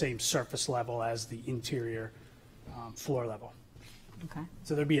basically at the same surface level as the interior floor level. Okay.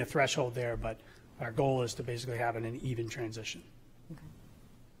 So there'd be a threshold there, but our goal is to basically have an even transition. Okay.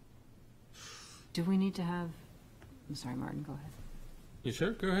 Do we need to have, I'm sorry, Martin, go ahead. You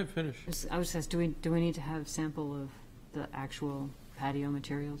sure? Go ahead, finish. I was just, do we need to have sample of the actual patio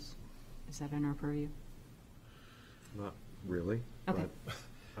materials? Is that in our purview? Not really. Okay. But,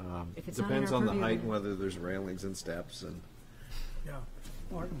 If it's not in depends our on the purview, height then- and whether there's railings and steps and. Yeah.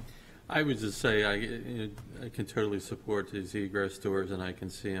 Martin? I would just say I can totally support these egress doors, and I can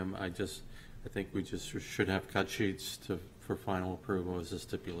see them. I think we just should have cut sheets for final approval as a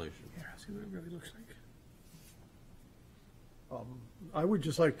stipulation. Yeah, see what it really looks like. I would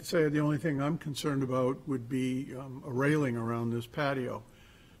just like to say the only thing I'm concerned about would be a railing around this patio.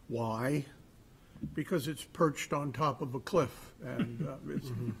 Why? because it's perched on top of a cliff. And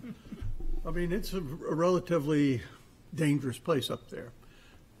it's a relatively dangerous place up there.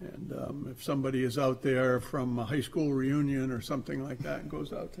 And if somebody is out there from a high school reunion or something like that and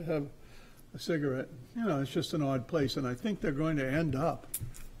goes out to have a cigarette, it's just an odd place. And I think they're going to end up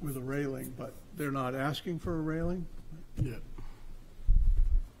with a railing, but they're not asking for a railing. Yeah.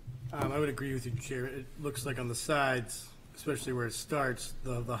 I would agree with you, Chair. It looks like on the sides, especially where it starts,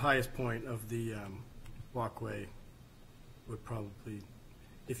 the highest point of the walkway would probably,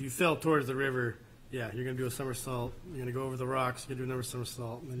 if you fell towards the river, yeah, you're going to do a somersault, you're going to go over the rocks, you're going to do another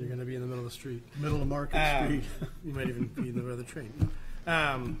somersault, and then you're going to be in the middle of the street. Middle of Market Street. You might even be in the middle of the train.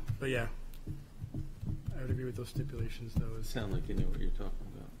 But yeah, I would agree with those stipulations, though. Sound like you know what you're talking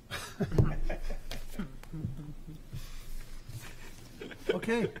about.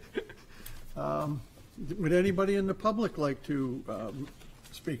 Okay. Would anybody in the public like to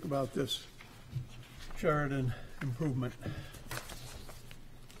speak about this Sheridan improvement?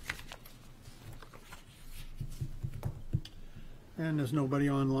 And there's nobody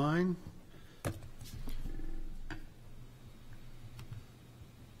online?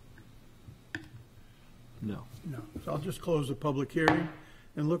 No. No. So I'll just close the public hearing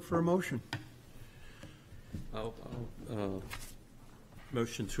and look for a motion. I'll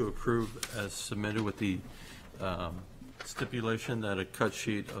motion to approve as submitted with the stipulation that a cut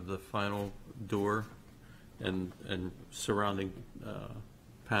sheet of the final door and surrounding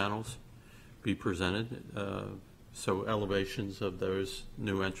panels be presented. So elevations of those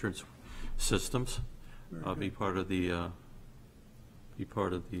new entrance systems be part of the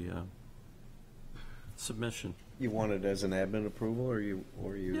submission. You want it as an admin approval, or you?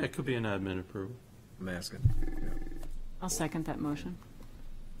 Yeah, it could be an admin approval. I'm asking. I'll second that motion.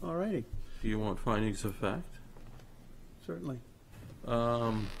 All righty. Do you want findings of fact? Certainly.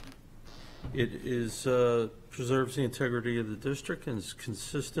 It is preserves the integrity of the district and is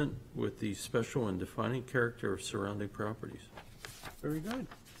consistent with the special and defining character of surrounding properties. Very good.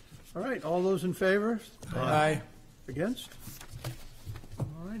 All right, all those in favor? Aye. Against? All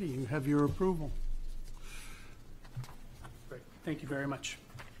righty, you have your approval. Great. Thank you very much.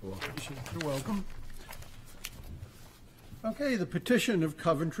 You're welcome. Okay, the petition of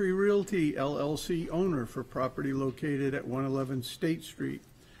Coventry Realty LLC owner for property located at 111 State Street,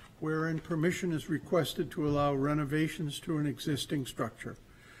 wherein permission is requested to allow renovations to an existing structure,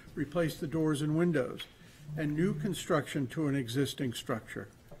 replace the doors and windows, and new construction to an existing structure,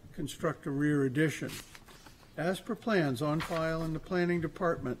 construct a rear addition. As per plans on file in the planning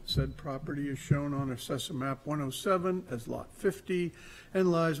department, said property is shown on Assessor Map 107 as Lot 50 and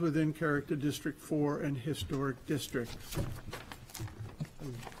lies within Character District 4 and Historic District.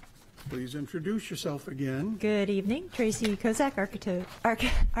 Please introduce yourself again. Good evening, Tracy Kozak,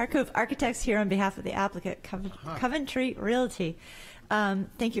 Arcove Architects, here on behalf of the applicant, Coventry Realty.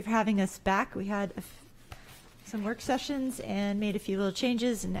 Thank you for having us back. We had some work sessions and made a few little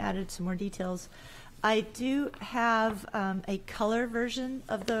changes and added some more details. I do have a color version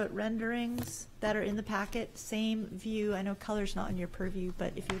of the renderings that are in the packet. Same view. I know color's not in your purview,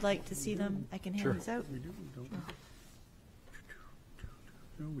 but if you'd like to see them, I can hand these out. We do, we don't.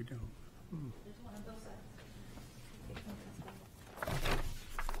 No, we don't.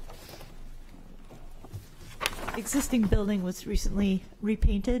 Existing building was recently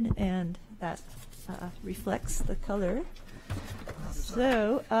repainted, and that reflects the color.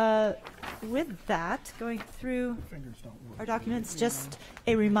 So with that, going through our documents, just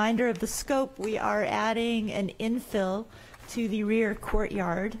a reminder of the scope. We are adding an infill to the rear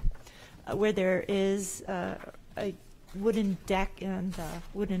courtyard where there is a wooden deck and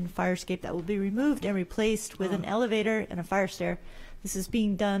wooden fire escape that will be removed and replaced with an elevator and a fire stair. This is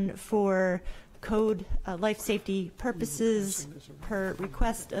being done for code life safety purposes per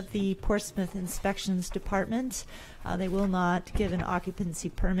request of the Portsmouth Inspections Department. They will not give an occupancy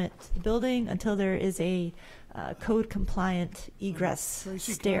permit to the building until there is a code compliant egress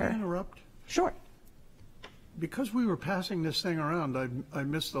Tracy, stair. can I interrupt? Sure. Because we were passing this thing around, I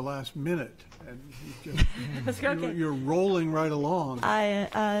missed the last minute. And you just, That's okay. you're rolling right along.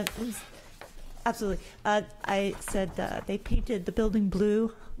 Absolutely. I said they painted the building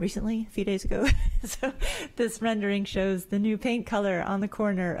blue recently, a few days ago. So this rendering shows the new paint color on the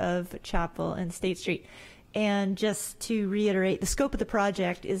corner of Chapel and State Street. And just to reiterate, the scope of the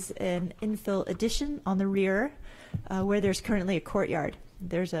project is an infill addition on the rear where there's currently a courtyard.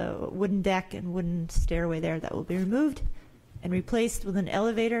 There's a wooden deck and wooden stairway there that will be removed and replaced with an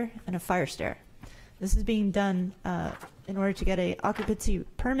elevator and a fire stair. This is being done in order to get a occupancy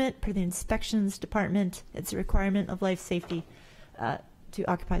permit per the inspections department. It's a requirement of life safety to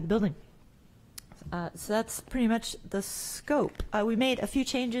occupy the building. So that's pretty much the scope. We made a few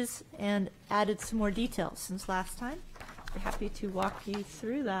changes and added some more details since last time. We're happy to walk you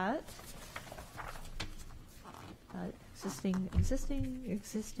through that. Existing.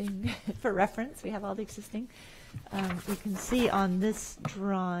 For reference, we have all the existing. You can see on this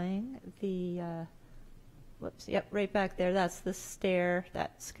drawing the, right back there, that's the stair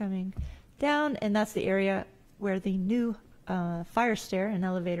that's coming down, and that's the area where the new fire stair and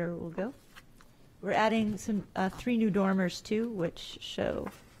elevator will go. We're adding some 3 new dormers too, which show,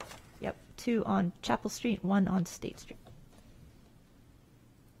 2 on Chapel Street, 1 on State Street.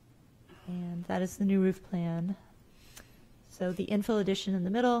 And that is the new roof plan. So the infill addition in the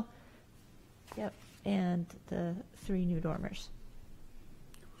middle, and the 3 new dormers.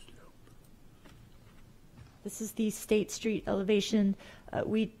 This is the State Street elevation.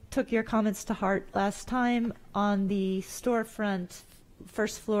 We took your comments to heart last time on the storefront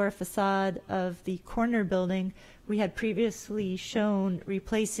first floor facade of the corner building. We had previously shown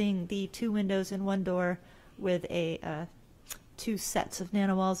replacing the 2 windows and 1 door with 2 sets of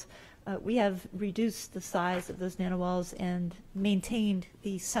nanowalls. We have reduced the size of those nanowalls and maintained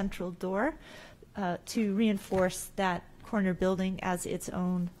the central door to reinforce that corner building as its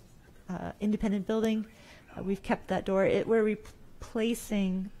own independent building. We've kept that door. We're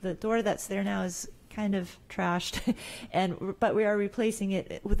replacing the door that's there now is kind of trashed, but we are replacing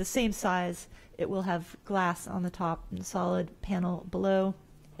it with the same size. It will have glass on the top and solid panel below,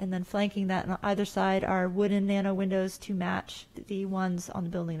 and then flanking that on either side are wooden nano windows to match the ones on the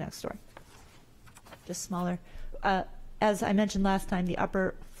building next door, just smaller. As I mentioned last time, the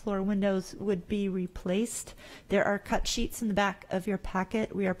upper floor windows would be replaced. There are cut sheets in the back of your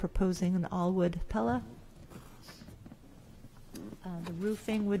packet. We are proposing an all-wood Pella. The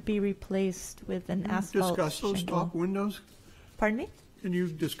roofing would be replaced with an asphalt Discuss those shingle. top windows? Pardon me? Can you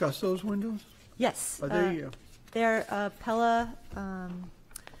discuss those windows? Yes. Are they, They're Pella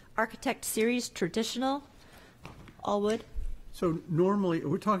Architect Series Traditional, all wood. So normally,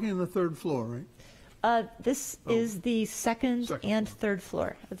 we're talking on the 3rd floor, right? This is the second and third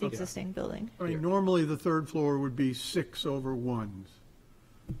floor of the existing building. I mean, normally the 3rd floor would be 6/1s.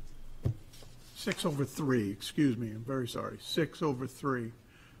 6/3, excuse me, I'm very sorry, 6/3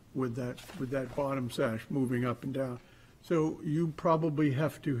 with that bottom sash moving up and down. So you probably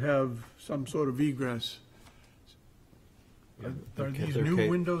have to have some sort of egress. Are these new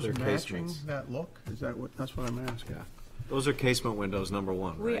windows they're matching casements. that look? Is that that's what I'm asking? Yeah. Those are casement windows, number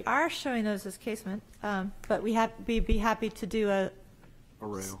 1, We right? are showing those as casement, but we'd be happy to do A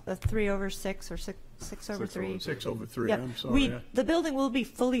rail. a 3/6 or 6/3. 6/3, Yep. I'm sorry. The building will be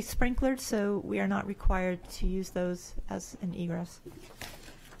fully sprinklered, so we are not required to use those as an egress.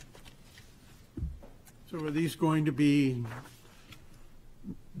 So are these going to be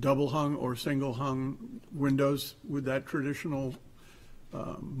double hung or single hung windows with that traditional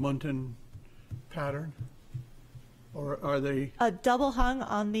Muntin pattern? Or are they, A double hung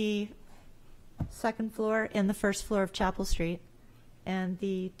on the second floor and the first floor of Chapel Street, and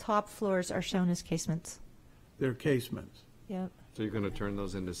the top floors are shown as casements. they're casements? Yep. So you're going to turn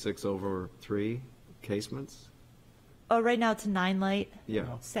those into 6/3 casements? Oh, right now it's a 9-light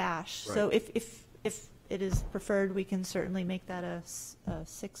Yeah. sash. Right. So if it is preferred, we can certainly make that a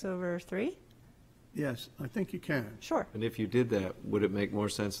 6/3. Yes, I think you can. Sure. And if you did that, would it make more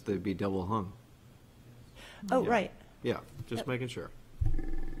sense that they'd be double hung? Oh, Yeah. right. Yeah, just Yep. making sure.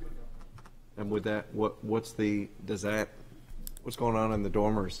 And with that, what's going on in the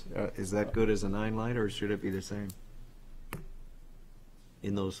dormers? Is that good as a 9-light, or should it be the same?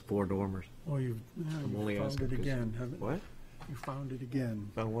 In those 4 dormers? Oh, you've only found asking it 'cause- again, haven't you? What? You found it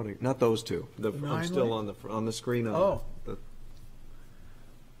again. Found what? Not those 2. I'm still 9-light? on the screen. Oh.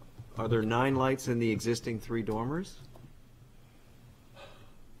 Are there 9 lights in the existing 3 dormers?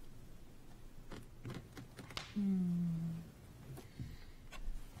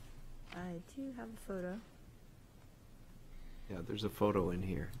 I do have a photo. Yeah, there's a photo in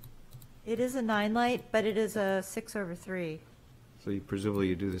here. It is a 9-light, but it is a 6/3. So presumably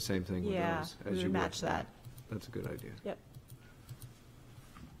you do the same thing with Yeah, those we as would you match work. that. That's a good idea. Yep.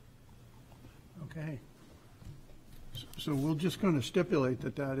 Okay. So we're just going to stipulate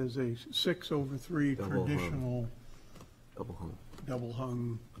that that is a 6/3 Double hung. traditional Double hung double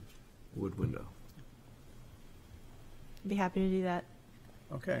hung. wood window. Be happy to do that.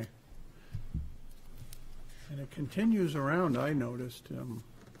 Okay. And it continues around, I noticed,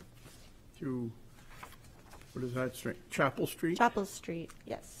 through, what is that street? Chapel Street? Chapel Street,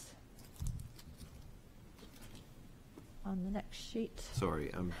 yes. On the next sheet.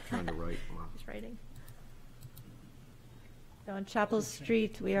 Sorry, I'm trying to write. Wow. Just writing. So on Chapel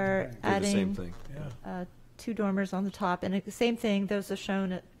Street, we are Do the same adding thing. two dormers on the top, and the same thing, those are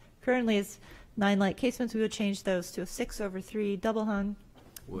shown currently as 9 light casements. We would change those to a 6/3 double hung,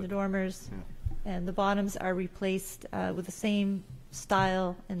 the Wood. dormers, and the bottoms are replaced with the same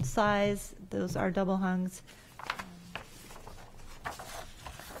style and size. Those are double hungs.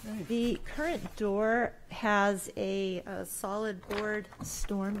 The current door has a solid board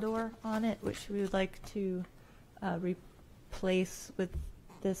storm door on it, which we would like to replace with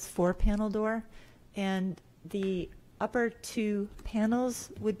this 4-panel door. And the upper 2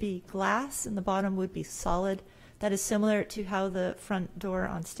 panels would be glass and the bottom would be solid. That is similar to how the front door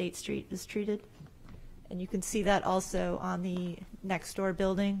on State Street is treated. And you can see that also on the next door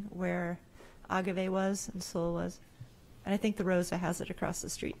building where Agave was and Sol was. And I think the Rosa has it across the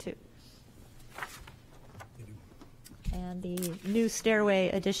street too. And the new stairway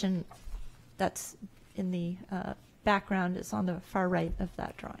addition that's in the background is on the far right of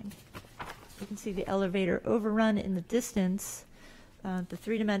that drawing. You can see the elevator overrun in the distance. The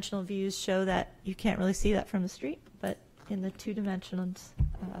 3-dimensional views show that you can't really see that from the street, but in the 2 dimensions,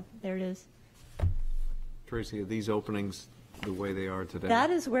 there it is. Tracy, are these openings the way they are today? That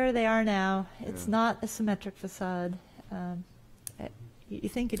is where they are now. It's Yeah. not a symmetric facade. You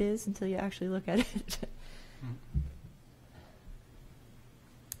think it is until you actually look at it.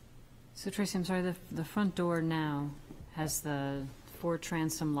 So Tracy, I'm sorry, the front door now has the 4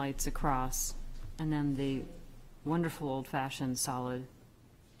 transom lights across, and then the wonderful old-fashioned solid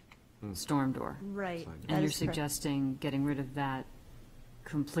storm door. Right. And you're suggesting getting rid of that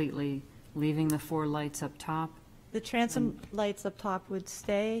completely, leaving the 4 lights up top? The transom lights up top would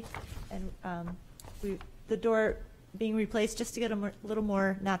stay, and the door being replaced just to get a little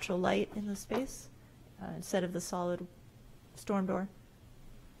more natural light in the space instead of the solid storm door.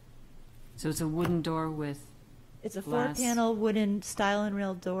 So it's a wooden door with It's a glass? 4-panel wooden stile and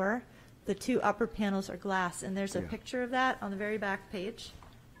rail door. The 2 upper panels are glass, and there's a Yeah. picture of that on the very back page,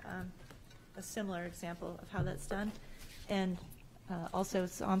 a similar example of how that's done. And also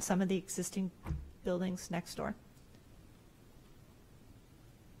it's on some of the existing buildings next door.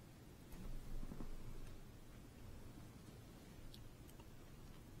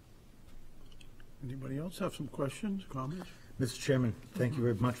 Anybody else have some questions, comments? Mr. Chairman, thank you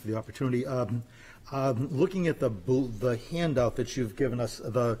very much for the opportunity. Looking at the handout that you've given us,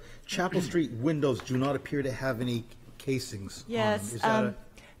 the Chapel Street windows do not appear to have any casings on them. Yes, Is that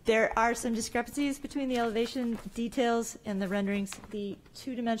there are some discrepancies between the elevation details and the renderings. The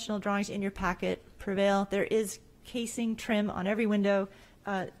 2-dimensional drawings in your packet prevail. There is casing trim on every window.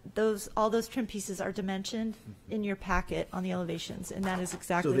 All those trim pieces are dimensioned in your packet on the elevations, and that is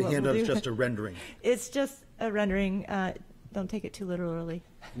exactly So the what we'll handout is do. just a rendering? It's just a rendering. Don't take it too literally.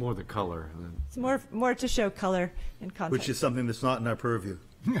 More the color. It's more to show color and context. Which is something that's not in our purview.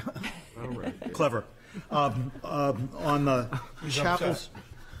 All right. Clever. On the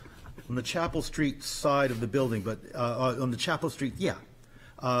Chapel Street side of the building, but on the Chapel Street,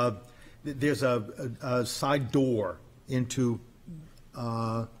 there's a side door into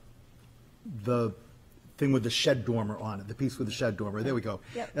the thing with the shed dormer on it, the piece with the shed dormer. There we go.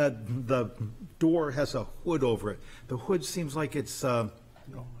 Yep. The door has a hood over it. The hood seems like it's, I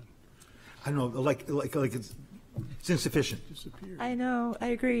don't know, like it's insufficient. I know, I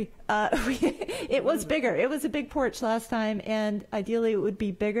agree. It was bigger. It was a big porch last time, and ideally it would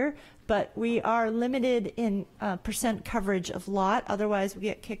be bigger, but we are limited in percent coverage of lot. Otherwise, we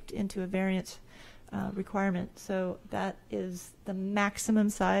get kicked into a variance requirement. So that is the maximum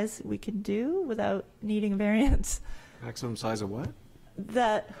size we can do without needing a variance. Maximum size of what?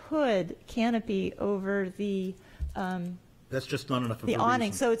 The hood canopy over the That's just not enough of a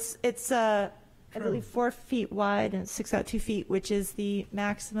awning. reason. So it's I believe 4 feet wide and 6 out 2 feet, which is the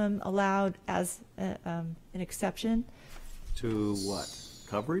maximum allowed as an exception To what?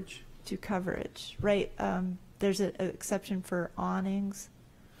 Coverage? to coverage, right? There's an exception for awnings,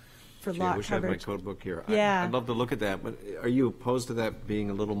 for Gee, I lot wish I had my coverage. code book here. Yeah. I'd love to look at that, but are you opposed to that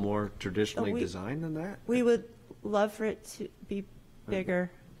being a little more traditionally we- designed than that? We would love for it to be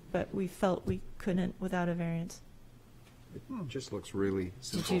bigger, but we felt we couldn't without a variance. It just looks really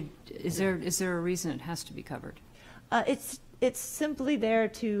simple. Is there a reason it has to be covered? It's simply there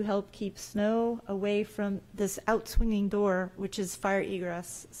to help keep snow away from this outswinging door, which is fire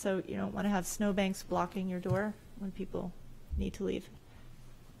egress. So you don't want to have snowbanks blocking your door when people need to leave.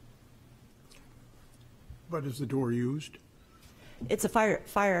 But is the door used? It's a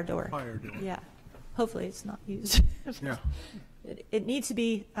fire door. Fire door. Yeah. Hopefully it's not used. Yeah. It needs to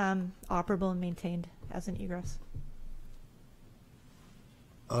be operable and maintained as an egress.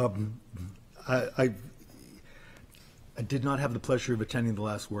 I I did not have the pleasure of attending the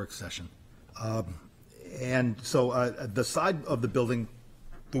last work session. And so the side of the building,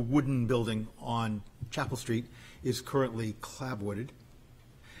 the wooden building on Chapel Street, is currently clapboarded.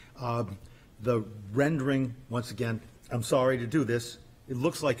 The rendering, once again, I'm sorry to do this, it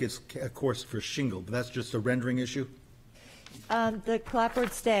looks like it's, of course, for shingle, but that's just a rendering issue? The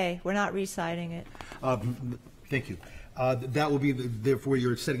clapboard stay, we're not re-siding it. Thank you. That will be, therefore,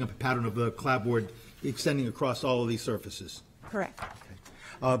 you're setting up a pattern of the clapboard extending across all of these surfaces. Correct.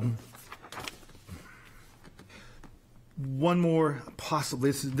 One more possible,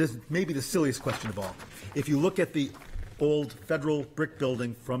 this may be the silliest question of all. If you look at the old federal brick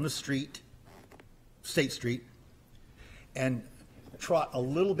building from the street, State Street, and trot a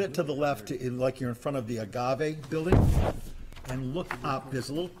little bit to the left, like you're in front of the Agave building, and look up, there's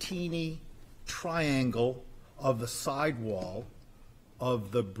a little teeny triangle of the sidewall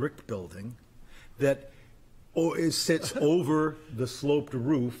of the brick building that sits over the sloped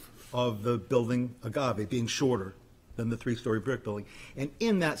roof of the building Agave, being shorter than the three-story brick building. And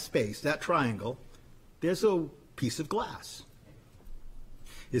in that space, that triangle, there's a piece of glass.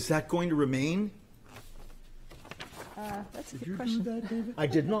 Is that going to remain? That's a good question. Did you do that, David? I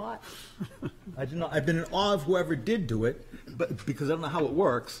did not. I did not. I've been in awe of whoever did do it, but because I don't know how it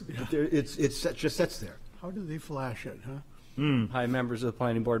works, it just sits there. How do they flash it, huh? Hi, members of the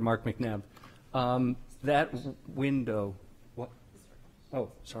planning board, Mark McNabb. That window, what? Oh,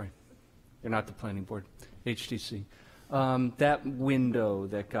 sorry. You're not the planning board, HTC. That window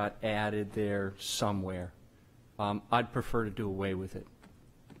that got added there somewhere, I'd prefer to do away with it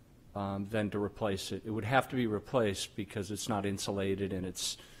than to replace it. It would have to be replaced because it's not insulated and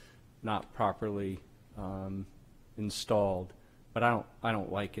it's not properly installed. But I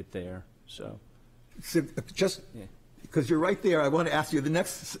don't like it there. So just because you're right there, I want to ask you the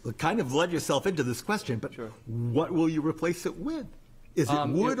next. Kind of led yourself into this question, but sure. What will you replace it with? Is it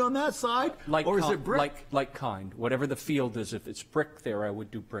wood on that side, or is it brick? Like kind. Whatever the field is, if it's brick there, I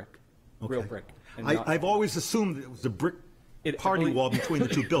would do brick, real brick. And I've always assumed that it was a brick party wall between the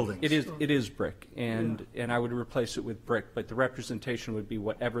two buildings. It is brick, and I would replace it with brick, but the representation would be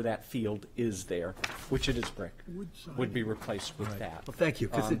whatever that field is there, which it is brick, would be replaced with that. Well, thank you.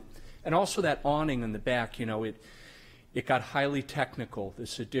 And also that awning in the back, it got highly technical.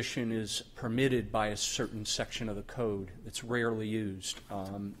 This addition is permitted by a certain section of the code that's rarely used.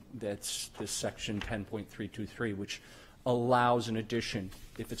 That's this section 10.323, which allows an addition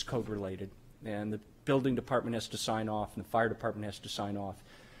if it's code related. And the building department has to sign off, and the fire department has to sign off.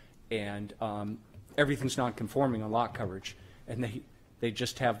 And everything's non-conforming on lot coverage. And they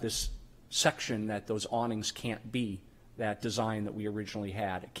just have this section that those awnings can't be that design that we originally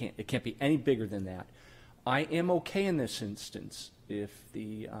had. It can't be any bigger than that. I am okay in this instance if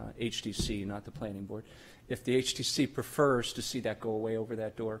the HTC, not the planning board, if the HTC prefers to see that go away over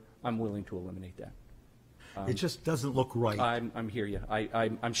that door, I'm willing to eliminate that. It just doesn't look right. I'm hear you.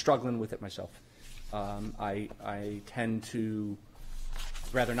 I'm struggling with it myself. I tend to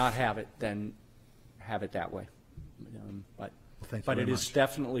rather not have it than have it that way. But it is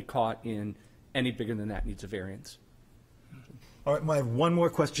definitely caught in any bigger than that needs a variance. All right, I have one more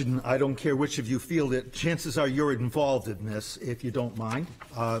question. I don't care which of you field it. Chances are you're involved in this, if you don't mind,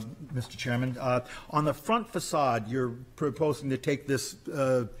 Mr. Chairman. On the front facade, you're proposing to take this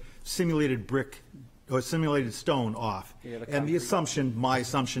simulated brick or simulated stone off. And the assumption, my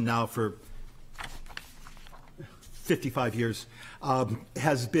assumption now for 55 years,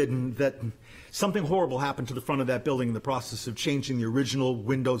 has been that something horrible happened to the front of that building in the process of changing the original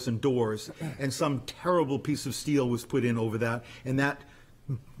windows and doors, and some terrible piece of steel was put in over that, and that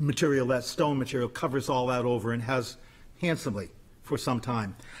material, that stone material, covers all that over and has handsomely for some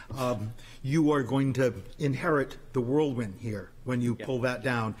time. You are going to inherit the whirlwind here when you pull that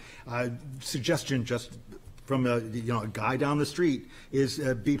down. Suggestion just from a guy down the street is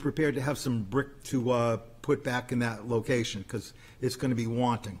be prepared to have some brick to put back in that location because it's going to be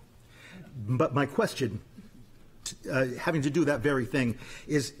wanting. But my question, having to do that very thing,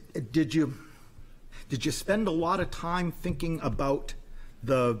 is did you spend a lot of time thinking about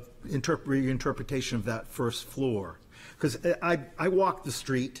the reinterpretation of that first floor? Because I walk the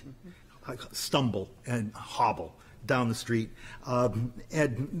street, I stumble and hobble down the street,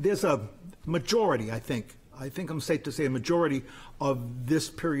 and there's a majority, I think I'm safe to say a majority of this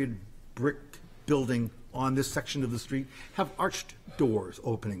period brick building on this section of the street have arched doors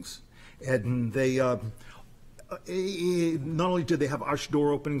openings. And they, not only do they have arched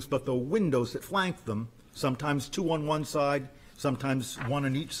door openings, but the windows that flank them, sometimes two on one side, sometimes one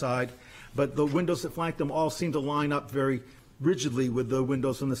on each side, but the windows that flank them all seem to line up very rigidly with the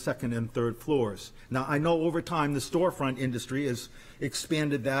windows on the second and third floors. Now, I know over time the storefront industry has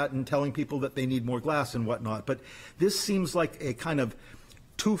expanded that and telling people that they need more glass and whatnot, but this seems like a kind of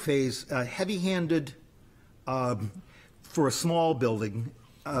two-phase, heavy-handed for a small building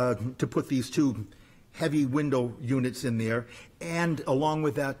to put these two heavy window units in there, and along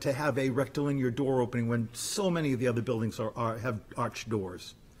with that to have a rectilinear door opening when so many of the other buildings have arched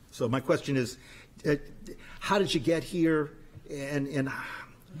doors. So my question is, how did you get here, and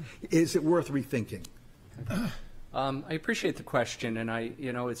is it worth rethinking? I appreciate the question, and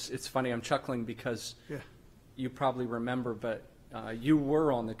it's funny, I'm chuckling because you probably remember, but you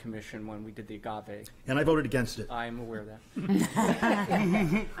were on the commission when we did the agave. And I voted against it. I'm aware of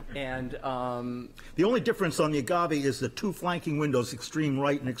that. And the only difference on the agave is the two flanking windows, extreme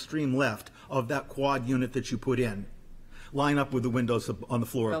right and extreme left, of that quad unit that you put in, line up with the windows on the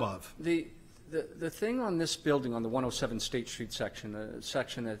floor above. The thing on this building, on the 107 State Street section, the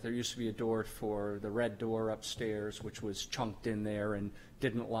section that there used to be a door for the red door upstairs, which was chunked in there and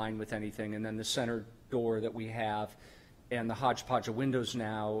didn't line with anything, and then the center door that we have, and the hodgepodge of windows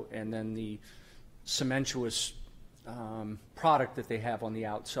now, and then the cementuous product that they have on the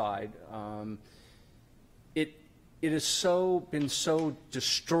outside. It has been so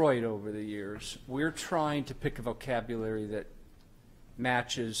destroyed over the years. We're trying to pick a vocabulary that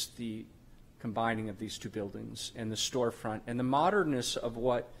matches the combining of these two buildings and the storefront and the modernness of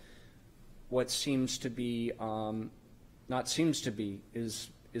what seems to be, not seems to be, is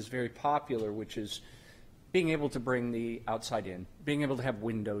very popular, which is being able to bring the outside in, being able to have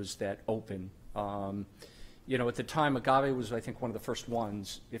windows that open. At the time, Agave was, I think, one of the first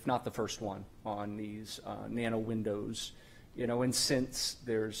ones, if not the first one, on these nano windows. And since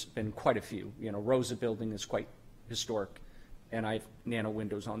there's been quite a few. Rosa Building is quite historic, and I have nano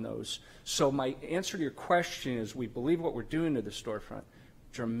windows on those. So my answer to your question is we believe what we're doing to the storefront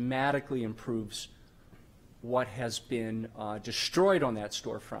dramatically improves what has been destroyed on that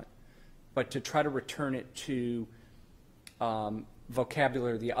storefront. But to try to return it to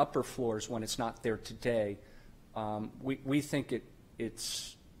vocabulary of the upper floors when it's not there today, we think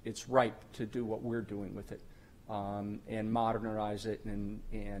it's ripe to do what we're doing with it and modernize it,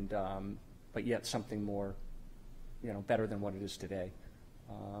 but yet something more, better than what it is today.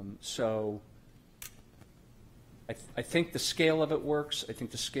 So I think the scale of it works. I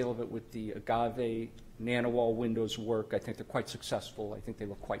think the scale of it with the Agave nano wall windows work. I think they're quite successful. I think they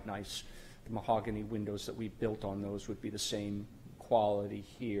look quite nice. The mahogany windows that we built on those would be the same quality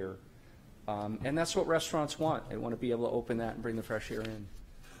here. And that's what restaurants want. They want to be able to open that and bring the fresh air in.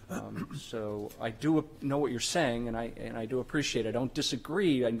 So I do know what you're saying, and I do appreciate it. I don't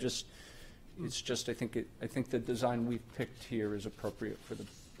disagree. I think the design we've picked here is appropriate for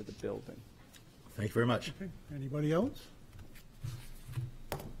the building. Thank you very much. Okay. Anybody else?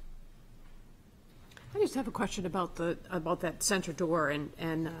 I just have a question about that center door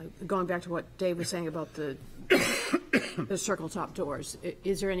and going back to what Dave was saying about the circle top doors.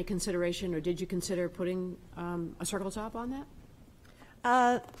 Is there any consideration, or did you consider putting a circle top on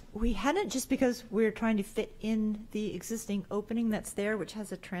that? We hadn't, just because we're trying to fit in the existing opening that's there, which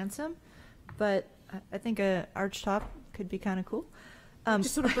has a transom. But I think a arch top could be kind of cool.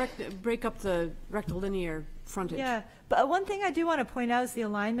 Just sort of break up the rectilinear frontage. Yeah, but one thing I do want to point out is the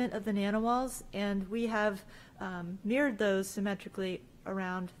alignment of the nano walls, and we have mirrored those symmetrically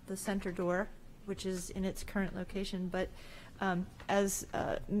around the center door, which is in its current location. But as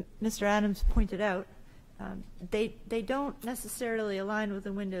Mr. Adams pointed out, they don't necessarily align with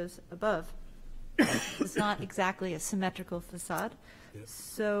the windows above. It's not exactly a symmetrical facade. Yep.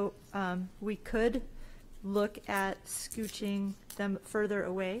 So we could look at scooching them further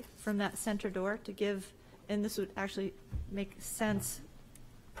away from that center door to give, and this would actually make sense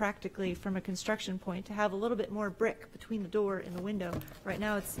practically from a construction point, to have a little bit more brick between the door and the window. Right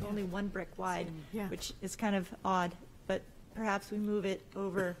now it's only one brick wide, which is kind of odd, but perhaps we move it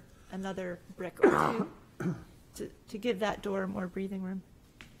over another brick or two to give that door more breathing room.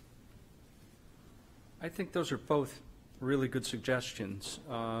 I think those are both really good suggestions.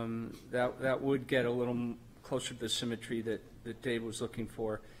 That would get a little closer to the symmetry that Dave was looking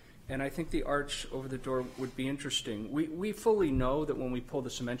for. And I think the arch over the door would be interesting. We fully know that when we pull the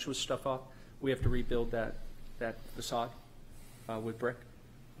cementuous stuff off, we have to rebuild that facade with brick.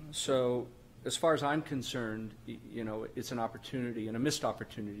 So as far as I'm concerned, it's an opportunity and a missed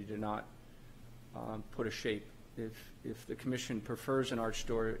opportunity to not put a shape. If the commission prefers an arch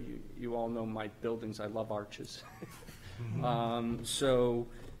door, you all know my buildings, I love arches. So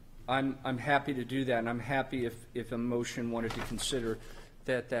I'm happy to do that, and I'm happy if a motion wanted to consider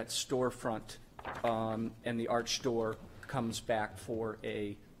that storefront and the arch door comes back for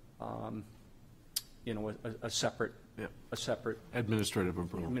a, you know, a separate, a separate Administrative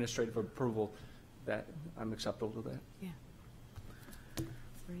approval. administrative approval, that I'm acceptable to that. Yeah.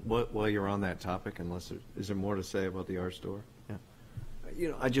 While you're on that topic, is there more to say about the art store? Yeah. You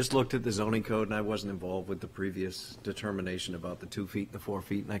know, I just looked at the zoning code, and I wasn't involved with the previous determination about the 2 feet and the 4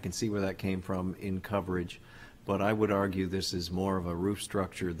 feet, and I can see where that came from in coverage. But I would argue this is more of a roof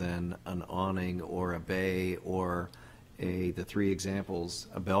structure than an awning or a bay or the 3 examples,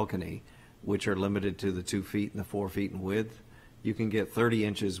 a balcony, which are limited to the 2 feet and the 4 feet in width. You can get 30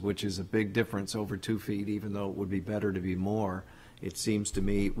 inches, which is a big difference over 2 feet, even though it would be better to be more. It seems to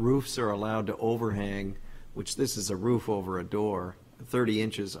me roofs are allowed to overhang, which this is a roof over a door, 30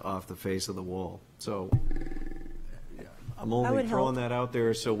 inches off the face of the wall. So I'm only throwing that out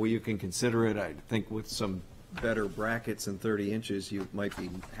there so you can consider it. I think with some better brackets than 30 inches, you might be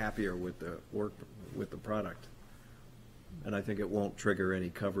happier with the work, with the product. And I think it won't trigger any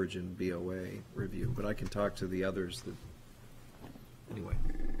coverage in BOA review, but I can talk to the others that, anyway,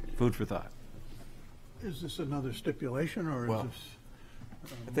 food for thought. Is this another stipulation, or is Well, this?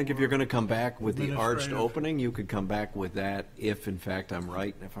 I think if you're going to come back with the arched Administrative. opening, you could come back with that if, in fact, I'm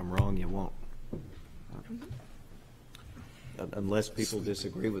right, and if I'm wrong, you won't. Unless people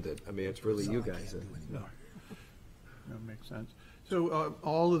disagree with it. I mean, it's really you guys. No. That makes sense. So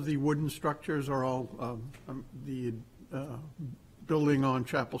all of the wooden structures are all, the building on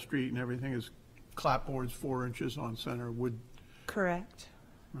Chapel Street and everything is clapboards 4 inches on center wood, Correct.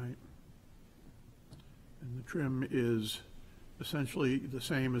 right? And the trim is essentially the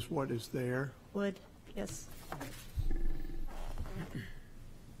same as what is there. Wood, yes.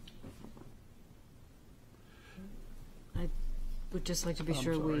 I would just like to be I'm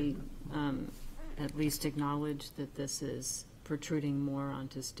sure sorry. we at least acknowledge that this is protruding more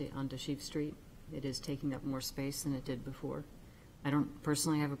onto Sheep Street. It is taking up more space than it did before. I don't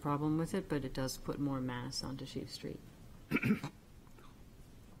personally have a problem with it, but it does put more mass onto Sheep Street.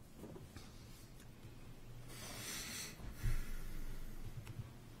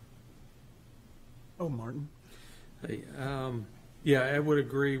 Oh, Martin. Hey, yeah, I would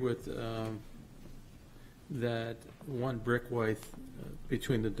agree with that one brick width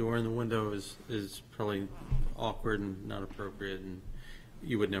between the door and the window is probably awkward and not appropriate, and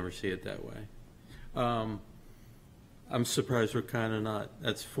you would never see it that way. I'm surprised we're kind of not,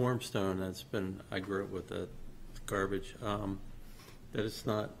 that's formstone, I grew up with that garbage, that it's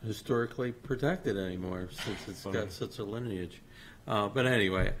not historically protected anymore since it's got such a lineage. But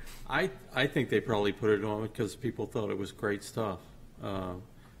anyway, I think they probably put it on because people thought it was great stuff. I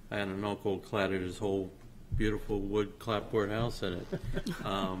had an uncle who cladded his whole beautiful wood clapboard house in it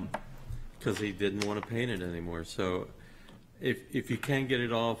because he didn't want to paint it anymore. So if you can get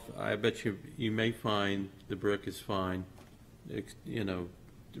it off, I bet you may find the brick is fine, you know,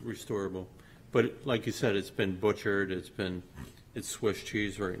 restorable. But like you said, it's been butchered. It's Swiss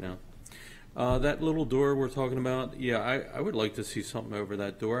cheese right now. That little door we're talking about, yeah, I would like to see something over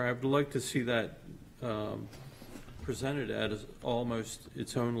that door. I would like to see that presented as almost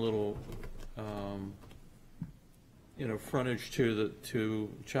its own little, you know, frontage to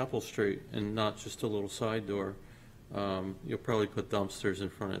Chapel Street and not just a little side door. You'll probably put dumpsters in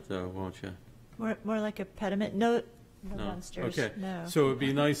front of it though, won't you? More like a pediment. No dumpsters. Okay. No. So it'd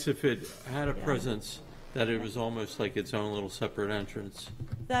be nice if it had a presence that it was almost like its own little separate entrance.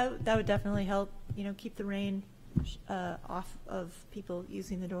 That would definitely help, you know, keep the rain off of people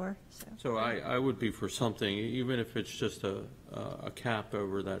using the door. So I would be for something, even if it's just a cap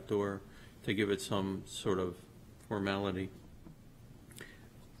over that door to give it some sort of formality.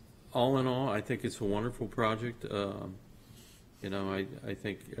 All in all, I think it's a wonderful project. You know, I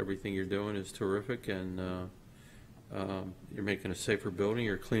think everything you're doing is terrific, and you're making a safer building.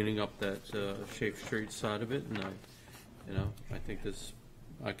 You're cleaning up that Shape Street side of it, and you know, I think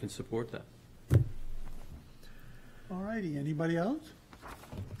I can support that. All righty, anybody else?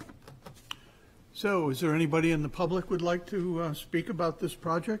 So is there anybody in the public would like to speak about this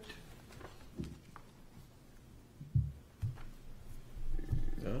project?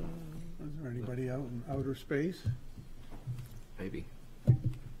 Is there anybody out in outer space? Maybe.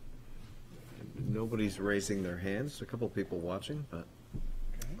 Nobody's raising their hands. A couple people watching, but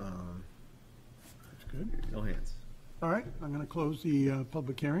That's good. no hands. All right, I'm going to close the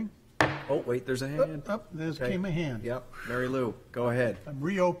public hearing. Oh, wait, there's a hand. Up, there Okay. came a hand. Yep, Mary Lou, go ahead. I'm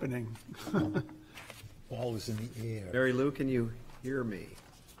reopening. Ball is in the air. Mary Lou, can you hear me?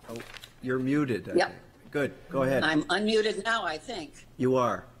 Oh, you're muted, I Yep. think. Good, go ahead. I'm unmuted now, I think. You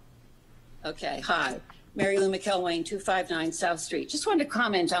are. Okay, hi. Mary Lou McElwain, 259 South Street. Just wanted to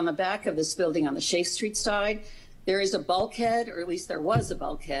comment on the back of this building on the Shafe Street side. there is a bulkhead, or at least there was a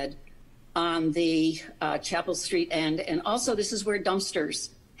bulkhead, on the Chapel Street end. And also, this is where dumpsters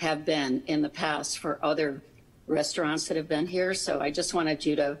have been in the past for other restaurants that have been here. So I just wanted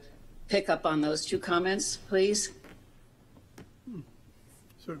you to pick up on those two comments, please.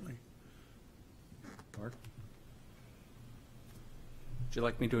 Certainly. Mark? Would you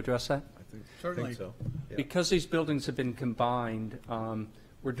like me to address that? Certainly. so. Yeah. Because these buildings have been combined,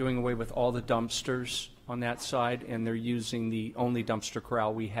 we're doing away with all the dumpsters on that side, and they're using the only dumpster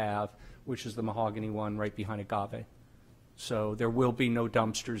corral we have, which is the mahogany one right behind Agave. So there will be no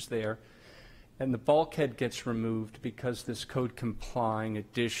dumpsters there. And the bulkhead gets removed because this code-complying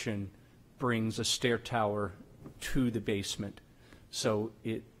addition brings a stair tower to the basement. So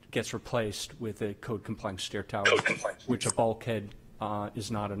it gets replaced with a code-complying stair tower, which a bulkhead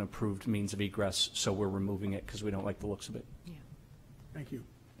is not an approved means of egress, so we're removing it because we don't like the looks of it. Thank you.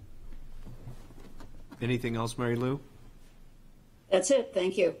 Anything else, Mary Lou? That's it.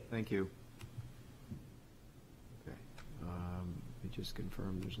 Thank you. Thank you. Okay. Let me just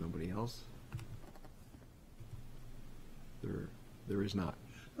confirm there's nobody else. There is not.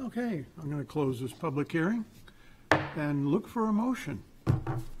 Okay, I'm going to close this public hearing and look for a motion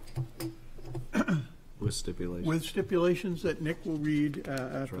With stipulations. with stipulations that Nick will read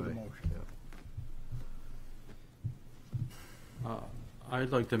after the right. motion.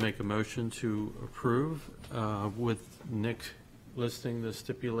 I'd like to make a motion to approve with Nick listing the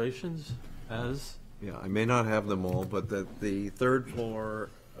stipulations as. Yeah, I may not have them all, but the third floor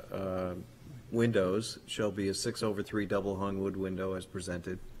windows shall be a 6/3 double hung wood window as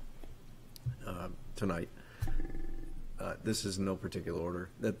presented tonight. This is in no particular order.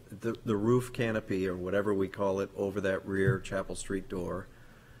 The roof canopy, or whatever we call it, over that rear Chapel Street door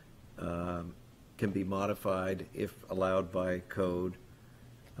can be modified if allowed by code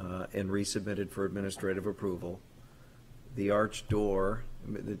and resubmitted for administrative approval. The arch door,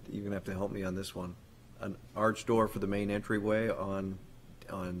 you're going to have to help me on this one. An arch door for the main entryway on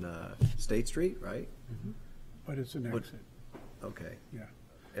State Street, right? Mm-hmm. But it's an exit. Okay.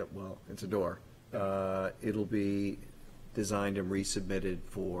 Yeah. Well, it's a door. It'll be designed and resubmitted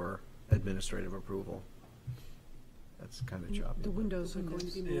for administrative approval. That's kind of choppy. The windows are going to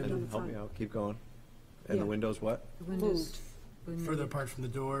be moved on the And help front. me out, keep going. And Yeah. the windows what? The windows. Further apart from the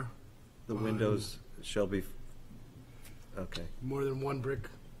door, The windows shall be, okay. more than one brick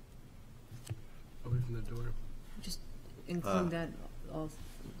away from the door. Just include that, all,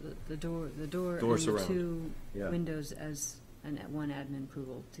 the door Door and the surround. two Yeah. windows as one admin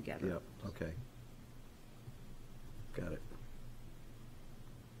approval together. Yep, okay. Got it.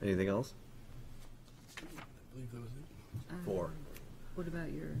 Anything else? I believe that was it. 4. What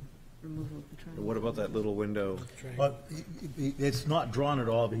about your removal of the triangle? And what about that little window? But it's not drawn at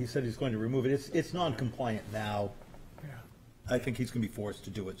all, but he said he's going to remove it. It's non-compliant now. I think he's going to be forced to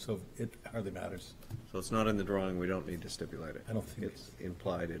do it, so it hardly matters. So it's not in the drawing, we don't need to stipulate it. I don't think It's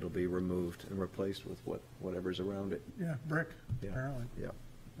implied, it'll be removed and replaced with whatever's around it. Yeah, brick, Yeah. apparently. Yeah.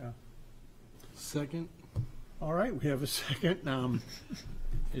 Yeah. Second, All right, we have a second. I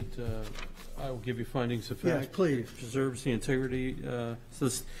will give you findings of Yes, fact. please. It preserves the integrity,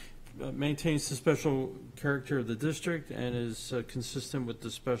 maintains the special character of the district and is consistent with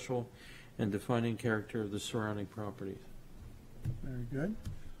the special and defining character of the surrounding properties. Very good.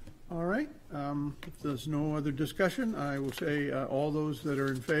 All right, if there's no other discussion, I will say, all those that are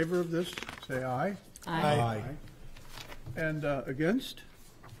in favor of this, say aye. Aye. And against?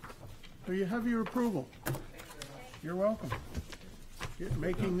 So you have your approval. You're welcome. You're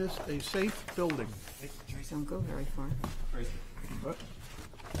making this a safe building. Don't go very far. But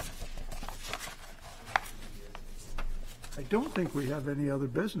I don't think we have any other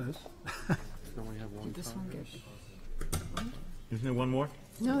business. Then we have one Did this one get? Isn't there one more?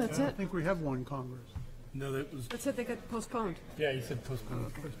 No, that's I it. don't think we have one Congress. no, that was, That's it, they got postponed. yeah, you said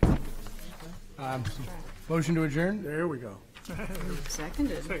postpone. Motion to adjourn? There we go.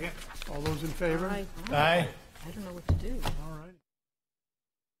 Seconded. All those in favor? Aye. Aye. I don't know what to do. All right.